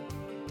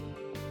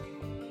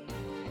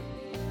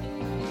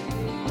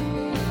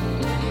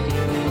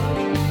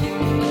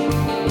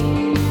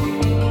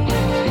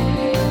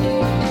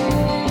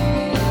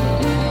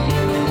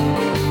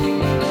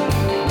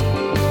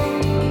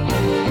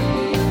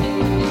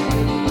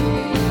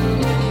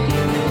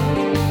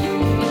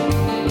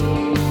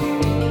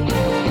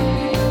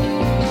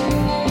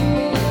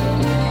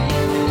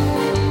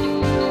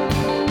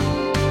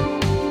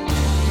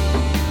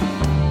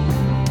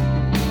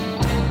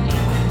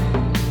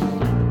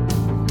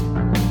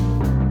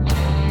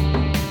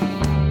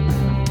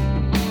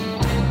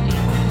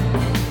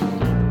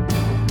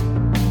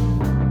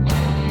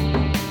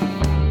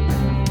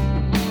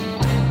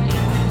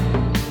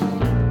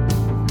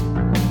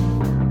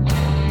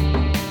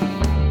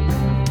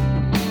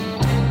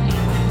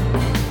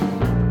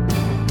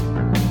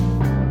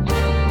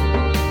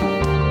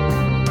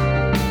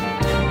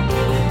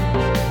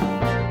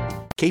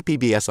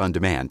 KPBS On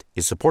Demand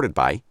is supported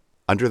by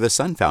Under the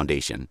Sun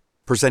Foundation,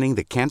 presenting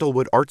the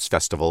Candlewood Arts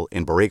Festival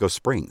in Borrego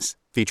Springs,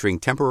 featuring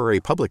temporary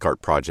public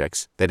art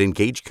projects that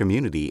engage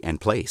community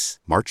and place.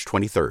 March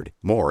 23rd.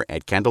 More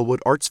at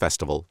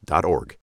candlewoodartsfestival.org.